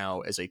know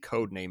now as a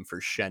code name for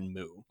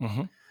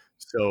Shenmue.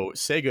 So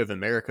Sega of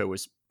America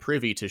was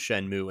privy to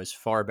Shenmue as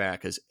far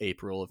back as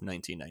April of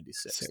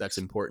 1996. That's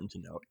important to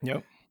note.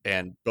 Yep.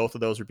 And both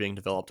of those are being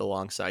developed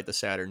alongside the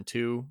Saturn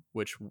II,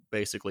 which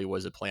basically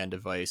was a planned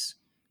device,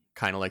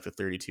 kind of like the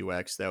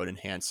 32X, that would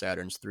enhance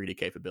Saturn's 3D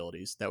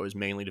capabilities. That was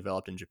mainly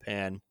developed in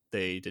Japan.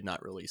 They did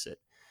not release it.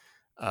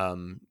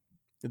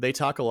 They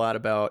talk a lot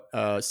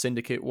about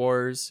Syndicate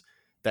Wars.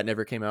 That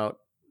never came out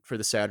for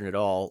the Saturn at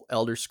all.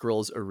 Elder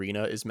Scrolls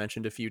Arena is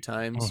mentioned a few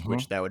times,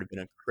 which that would have been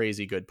a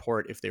crazy good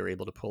port if they were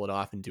able to pull it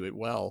off and do it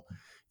well.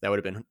 That would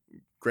have been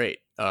great,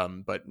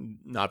 but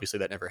obviously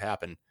that never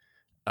happened.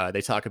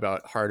 They talk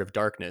about Heart of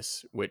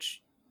Darkness,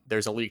 which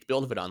there's a leaked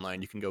build of it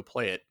online. You can go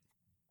play it.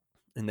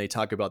 And they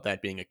talk about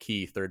that being a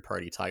key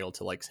third-party title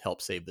to like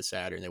help save the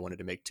Saturn. They wanted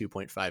to make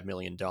 $2.5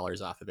 million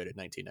off of it in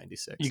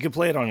 1996. You could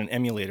play it on an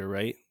emulator,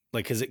 right?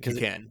 Like, because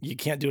you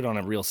can't do it on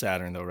a real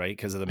Saturn though, right?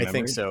 Because of the memory. I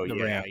think so.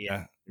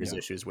 Yeah. There's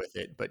issues with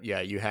it, but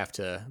yeah, you have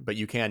to. But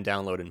you can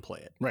download and play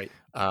it. Right.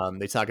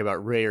 They talk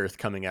about Ray Earth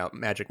coming out,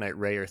 Magic Knight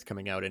Ray Earth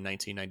coming out in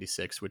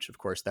 1996, which of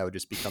course that would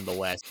just become the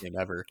last game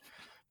ever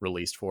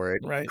released for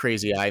it. Right.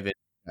 Crazy Ivan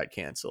got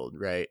canceled.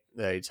 Right.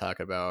 They talk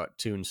about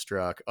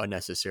Toonstruck,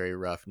 Unnecessary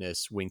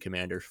Roughness, Wing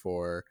Commander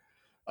 4,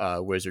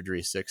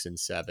 Wizardry 6 and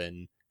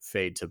 7,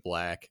 Fade to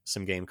Black,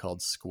 some game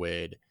called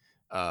Squid,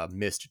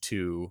 Myst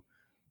 2.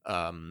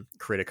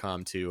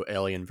 Criticom 2,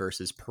 Alien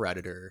versus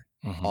Predator,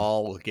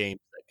 all games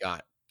that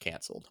got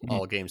canceled,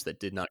 all games that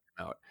did not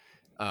come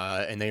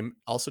out. And they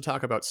also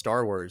talk about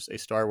Star Wars, a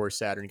Star Wars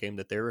Saturn game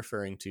that they're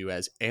referring to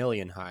as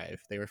Alien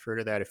Hive. They refer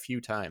to that a few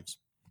times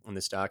in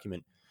this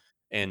document.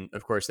 And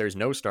of course, there's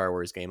no Star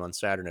Wars game on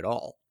Saturn at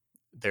all.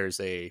 There's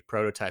a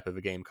prototype of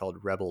a game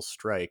called Rebel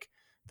Strike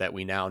that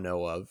we now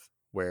know of,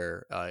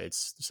 where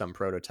it's some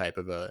prototype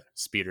of a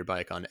speeder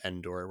bike on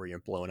Endor where you're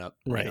blowing up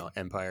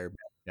Empire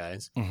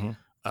guys.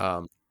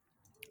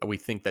 We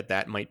think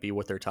that might be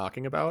what they're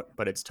talking about,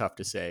 but it's tough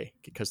to say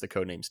because the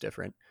codename's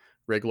different.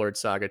 Riglord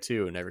Saga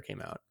 2 never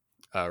came out.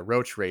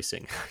 Roach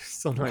Racing,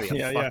 still no idea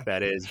what the fuck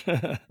that is.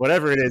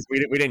 Whatever it is,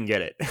 we didn't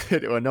get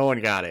it. Well, no one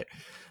got it.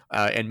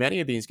 And many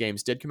of these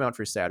games did come out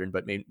for Saturn,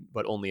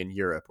 but only in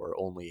Europe or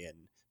only in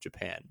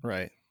Japan.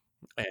 Right.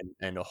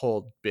 And a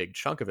whole big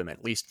chunk of them,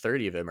 at least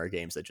 30 of them, are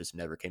games that just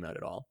never came out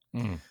at all.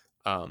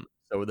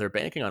 So they're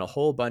banking on a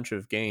whole bunch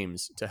of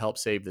games to help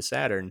save the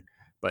Saturn,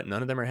 but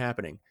none of them are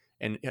happening.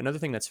 And another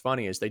thing that's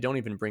funny is they don't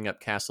even bring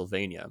up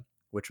Castlevania,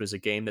 which was a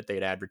game that they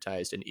had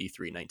advertised in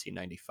E3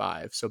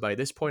 1995. So by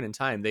this point in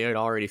time, they had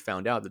already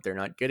found out that they're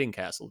not getting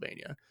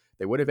Castlevania.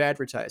 They would have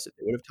advertised it.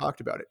 They would have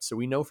talked about it. So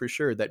we know for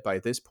sure that by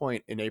this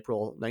point in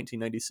April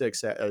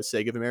 1996,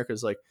 Sega of America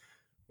is like,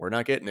 we're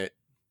not getting it.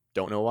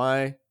 Don't know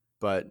why,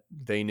 but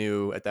they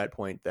knew at that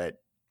point that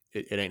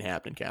it ain't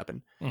happening,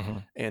 Captain.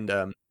 And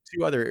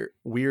two other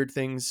weird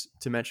things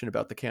to mention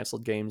about the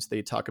canceled games.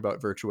 They talk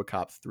about Virtua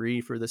Cop 3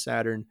 for the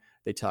Saturn.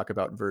 They talk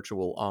about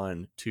Virtual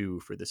On 2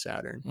 for the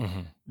Saturn.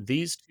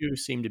 These two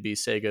seem to be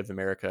Sega of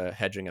America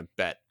hedging a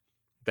bet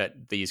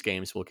that these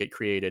games will get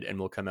created and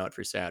will come out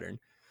for Saturn.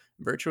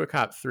 Virtua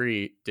Cop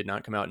 3 did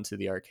not come out into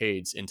the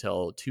arcades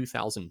until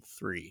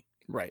 2003.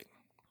 Right.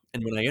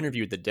 And when I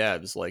interviewed the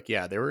devs, like,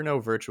 yeah, there were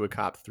no Virtua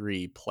Cop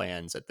 3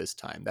 plans at this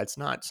time. That's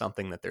not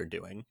something that they're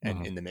doing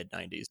in the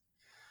mid-90s.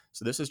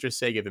 So this is just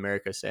Sega of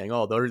America saying,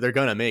 oh, they're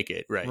going to make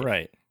it.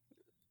 Right.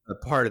 A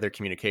part of their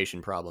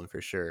communication problem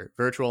for sure.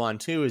 Virtual On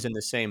 2 is in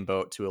the same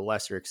boat to a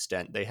lesser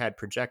extent. They had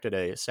projected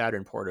a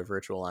Saturn port of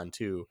Virtual On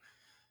 2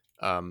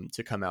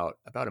 to come out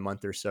about a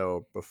month or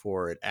so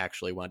before it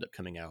actually wound up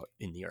coming out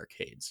in the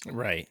arcades.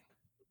 Right.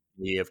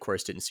 We, of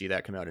course, didn't see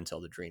that come out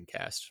until the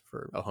Dreamcast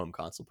for a home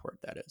console port,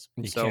 that is.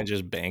 You can't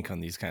just bank on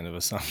these kind of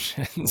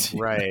assumptions.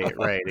 Right,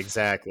 right,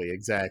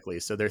 exactly.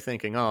 So they're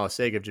thinking, oh,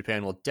 Sega of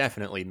Japan will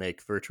definitely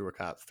make Virtua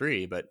Cop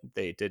 3, but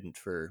they didn't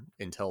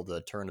until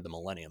the turn of the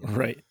millennium.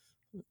 Right.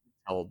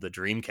 Until the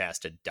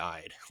Dreamcast had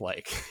died.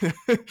 Like,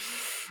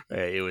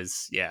 it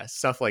was,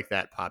 stuff like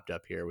that popped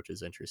up here, which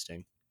is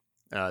interesting.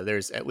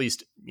 There's at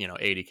least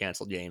 80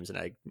 canceled games, and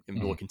I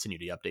will continue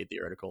to update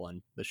the article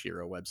on the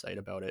Shiro website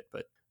about it.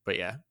 But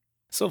yeah.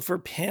 So for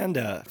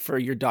Panda, for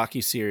your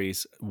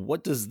docuseries,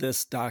 what does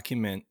this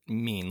document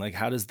mean? Like,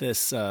 how does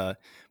this?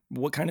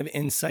 What kind of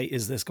insight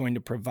is this going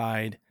to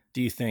provide,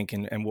 do you think,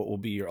 and what will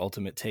be your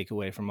ultimate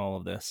takeaway from all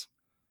of this?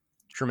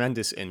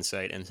 Tremendous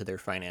insight into their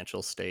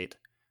financial state.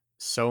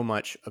 So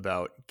much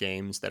about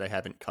games that I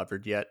haven't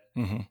covered yet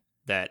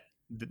that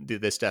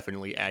this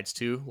definitely adds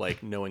to,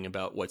 like knowing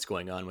about what's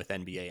going on with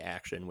NBA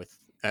action with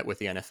the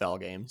NFL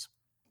games.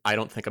 I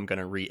don't think I'm going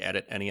to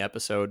re-edit any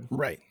episode.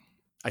 Right.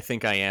 I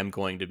think I am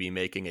going to be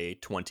making a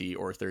 20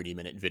 or 30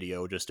 minute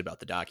video just about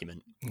the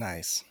document.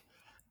 Nice.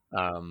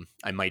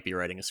 I might be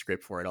writing a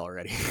script for it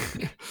already.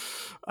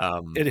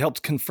 It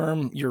helped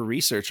confirm your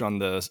research on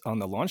the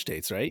launch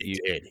dates, right? It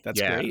did. That's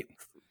great.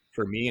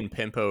 For me and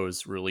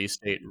Pimpo's release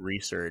date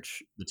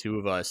research, the two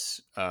of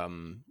us,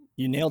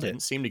 you nailed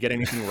didn't seem to get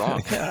anything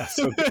wrong.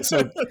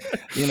 So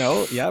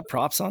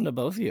props on to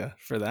both of you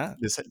for that.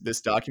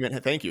 This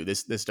document, thank you.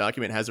 This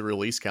document has a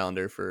release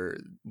calendar for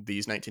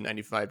these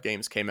 1995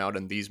 games came out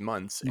in these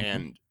months,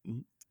 and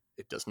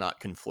it does not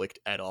conflict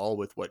at all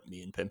with what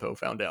me and Pimpo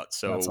found out.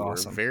 So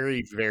awesome. We're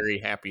very, very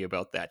happy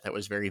about that. That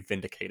was very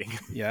vindicating.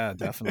 Yeah,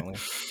 definitely.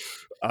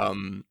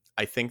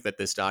 I think that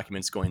this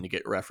document's going to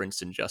get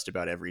referenced in just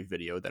about every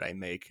video that I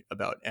make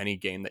about any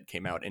game that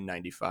came out in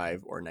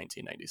 95 or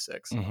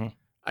 1996.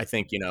 I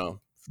think,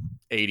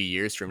 80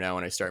 years from now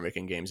when I start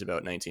making games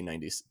about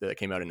 1990 that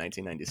came out in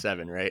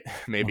 1997, right?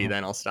 Maybe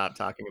then I'll stop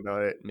talking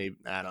about it. Maybe,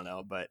 I don't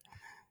know, but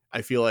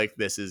I feel like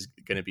this is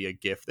going to be a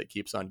gift that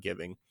keeps on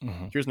giving.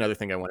 Here's another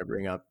thing I want to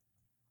bring up.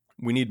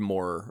 We need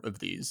more of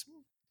these.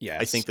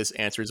 Yes. I think this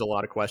answers a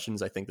lot of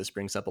questions. I think this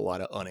brings up a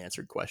lot of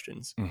unanswered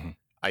questions.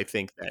 I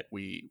think that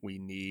we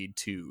need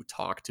to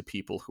talk to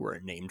people who are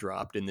name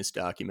dropped in this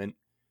document.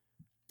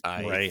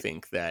 I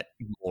think that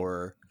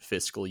more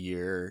fiscal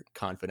year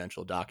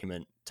confidential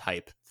document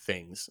type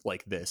things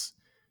like this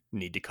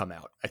need to come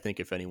out. I think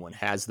if anyone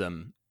has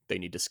them, they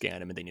need to scan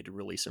them and they need to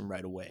release them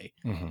right away.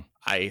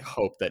 I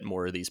hope that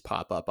more of these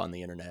pop up on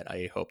the internet.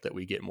 I hope that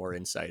we get more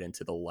insight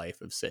into the life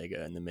of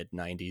Sega in the mid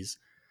 90s.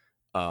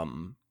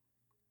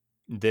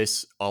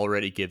 This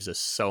already gives us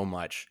so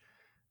much,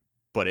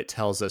 but it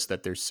tells us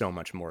that there's so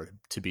much more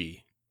to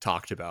be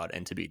talked about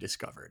and to be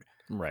discovered.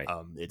 Right.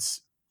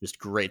 It's just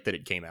great that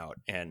it came out,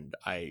 and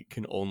I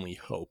can only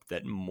hope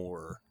that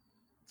more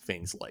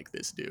things like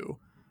this do.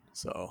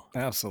 So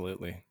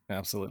absolutely.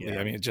 Yeah.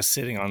 I mean, just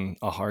sitting on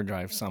a hard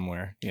drive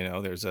somewhere,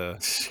 there's a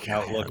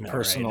Outlook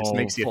personal right? It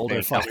makes you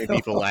folder think how many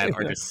people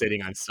are just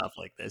sitting on stuff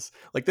like this.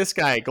 Like this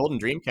guy, Golden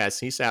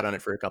Dreamcast, he sat on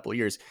it for a couple of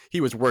years.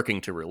 He was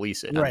working to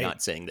release it. I'm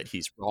not saying that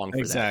he's wrong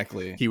for that.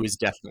 He was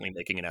definitely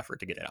making an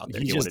effort to get it out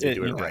there. He wanted to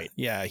do it right.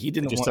 Yeah, he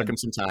didn't. It just took him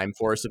some time.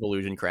 Force of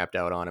Illusion crapped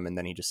out on him, and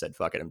then he just said,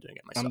 "Fuck it, I'm doing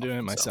it myself." I'm doing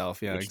it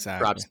myself. Yeah,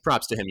 exactly.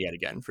 Props to him yet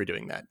again for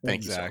doing that.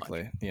 Thank you so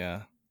much.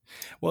 Yeah.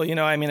 Well,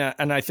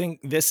 and I think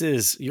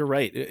you're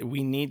right.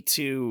 We need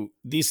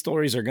these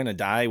stories are going to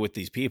die with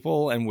these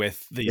people and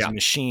with these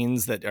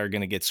machines that are going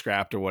to get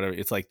scrapped or whatever.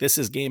 It's like, this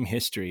is game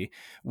history.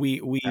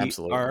 We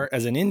are,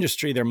 as an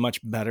industry, they're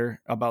much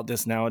better about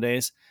this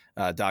nowadays,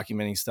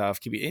 documenting stuff.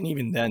 And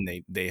even then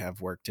they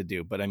have work to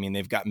do, but I mean,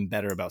 they've gotten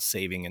better about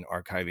saving and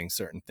archiving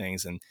certain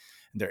things, and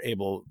they're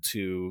able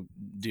to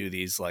do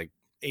these like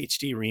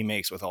HD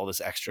remakes with all this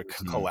extra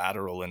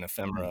collateral and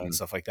ephemera and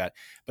stuff like that.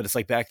 But it's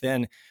like back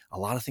then, a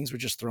lot of things were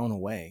just thrown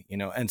away,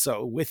 and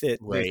so with it,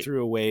 they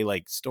threw away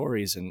like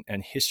stories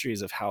and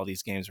histories of how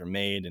these games were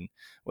made and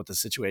what the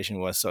situation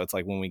was. So it's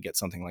like when we get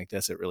something like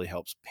this, it really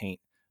helps paint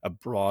a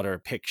broader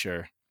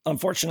picture.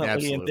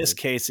 Unfortunately, in this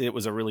case, it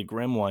was a really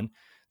grim one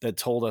that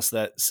told us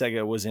that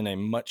Sega was in a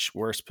much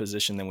worse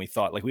position than we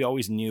thought. Like, we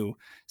always knew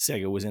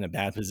Sega was in a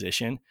bad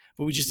position,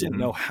 but we just didn't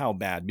know how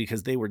bad,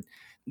 because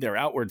their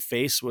outward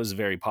face was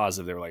very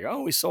positive. They were like,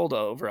 "Oh, we sold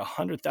over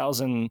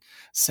 100,000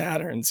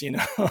 Saturns," and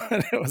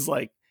it was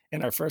like,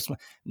 in our first one,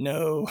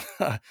 no,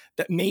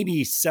 that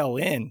maybe sell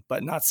in,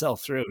 but not sell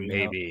through.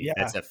 Maybe. Yeah.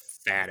 That's a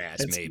fat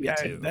ass maybe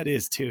too. That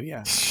is too,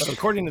 yeah. But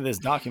according to this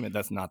document,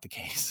 that's not the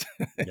case.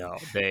 No,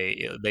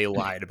 they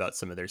lied about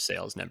some of their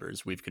sales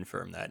numbers. We've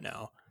confirmed that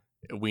now.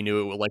 We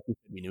knew it, like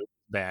we knew it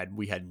was bad.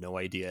 We had no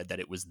idea that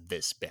it was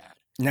this bad.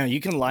 Now, you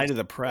can lie to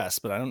the press,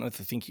 but I don't know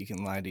if I think you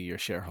can lie to your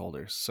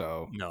shareholders.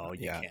 So no,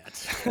 you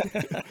can't.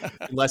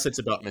 Unless it's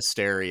about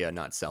Mysteria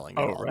not selling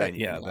at all. Right. Then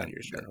you can lie to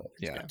your shareholders.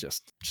 Yeah,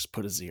 just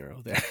put a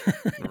 0 there.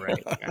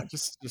 Right. Yeah,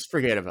 just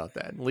forget about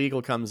that.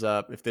 Legal comes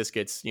up. If this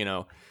gets,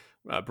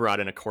 brought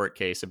in a court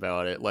case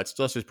about it, let's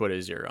just put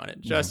a 0 on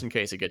it, just in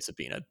case it gets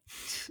subpoenaed.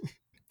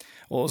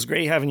 Well, it was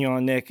great having you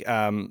on, Nick.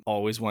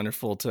 Always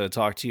wonderful to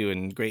talk to you,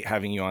 and great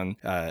having you on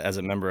as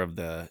a member of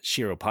the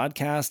Shiro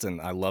podcast. And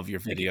I love your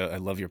video. I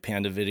love your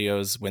panda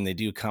videos when they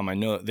do come. I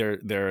know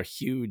they're a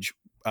huge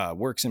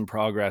works in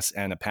progress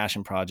and a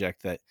passion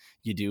project that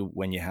you do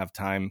when you have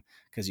time,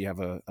 because you have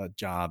a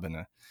job and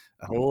a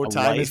time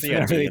life is the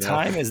enemy.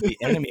 Time is the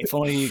enemy. If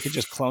only you could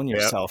just clone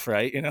yourself,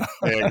 right?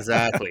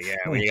 Exactly.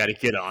 Yeah, we got to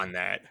get on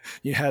that.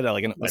 You had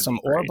some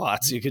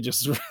Orbots. You could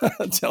just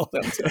tell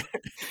them to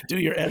do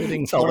your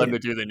editing. Tell them to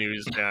do the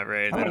news job,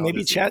 right?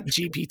 Maybe Chat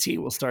GPT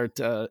will start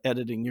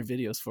editing your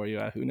videos for you.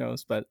 Who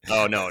knows? But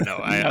no, no.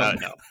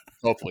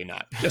 Hopefully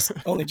not. Just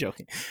only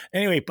joking.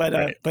 Anyway,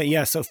 but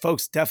yeah. So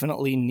folks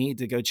definitely need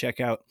to go check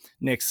out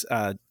Nick's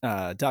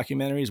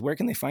documentaries. Where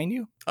can they find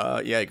you?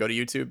 Go to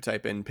YouTube,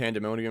 type in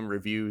Pandamonium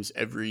reviews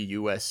every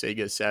US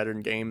Sega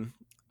Saturn game,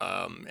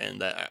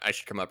 and I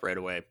should come up right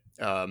away.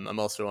 I'm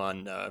also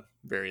on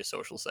various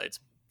social sites.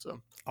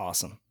 So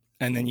awesome.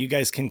 And then you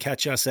guys can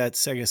catch us at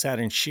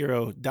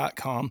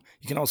SegaSaturnShiro.com.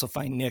 You can also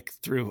find Nick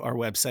through our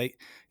website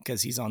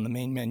because he's on the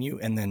main menu.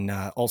 And then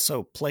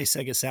also Play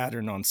Sega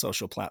Saturn on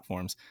social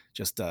platforms.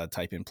 Just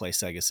type in Play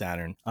Sega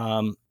Saturn.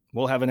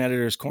 We'll have an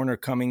editor's corner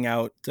coming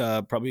out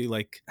probably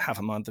like half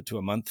a month to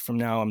a month from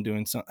now. I'm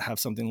have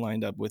something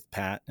lined up with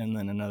Pat, and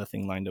then another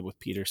thing lined up with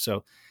Peter.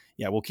 So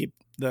yeah, we'll keep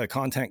the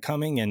content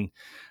coming. And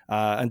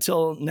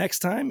until next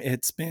time,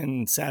 it's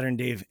been Saturn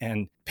Dave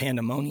and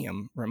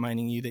Pandamonium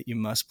reminding you that you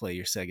must play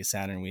your Sega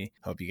Saturn. We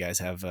hope you guys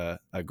have a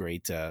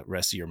great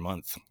rest of your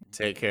month.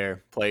 Take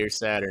care. Play your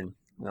Saturn,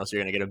 or else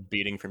you're going to get a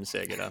beating from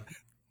Sega.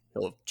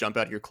 He'll jump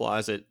out of your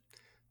closet,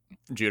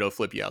 judo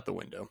flip you out the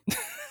window.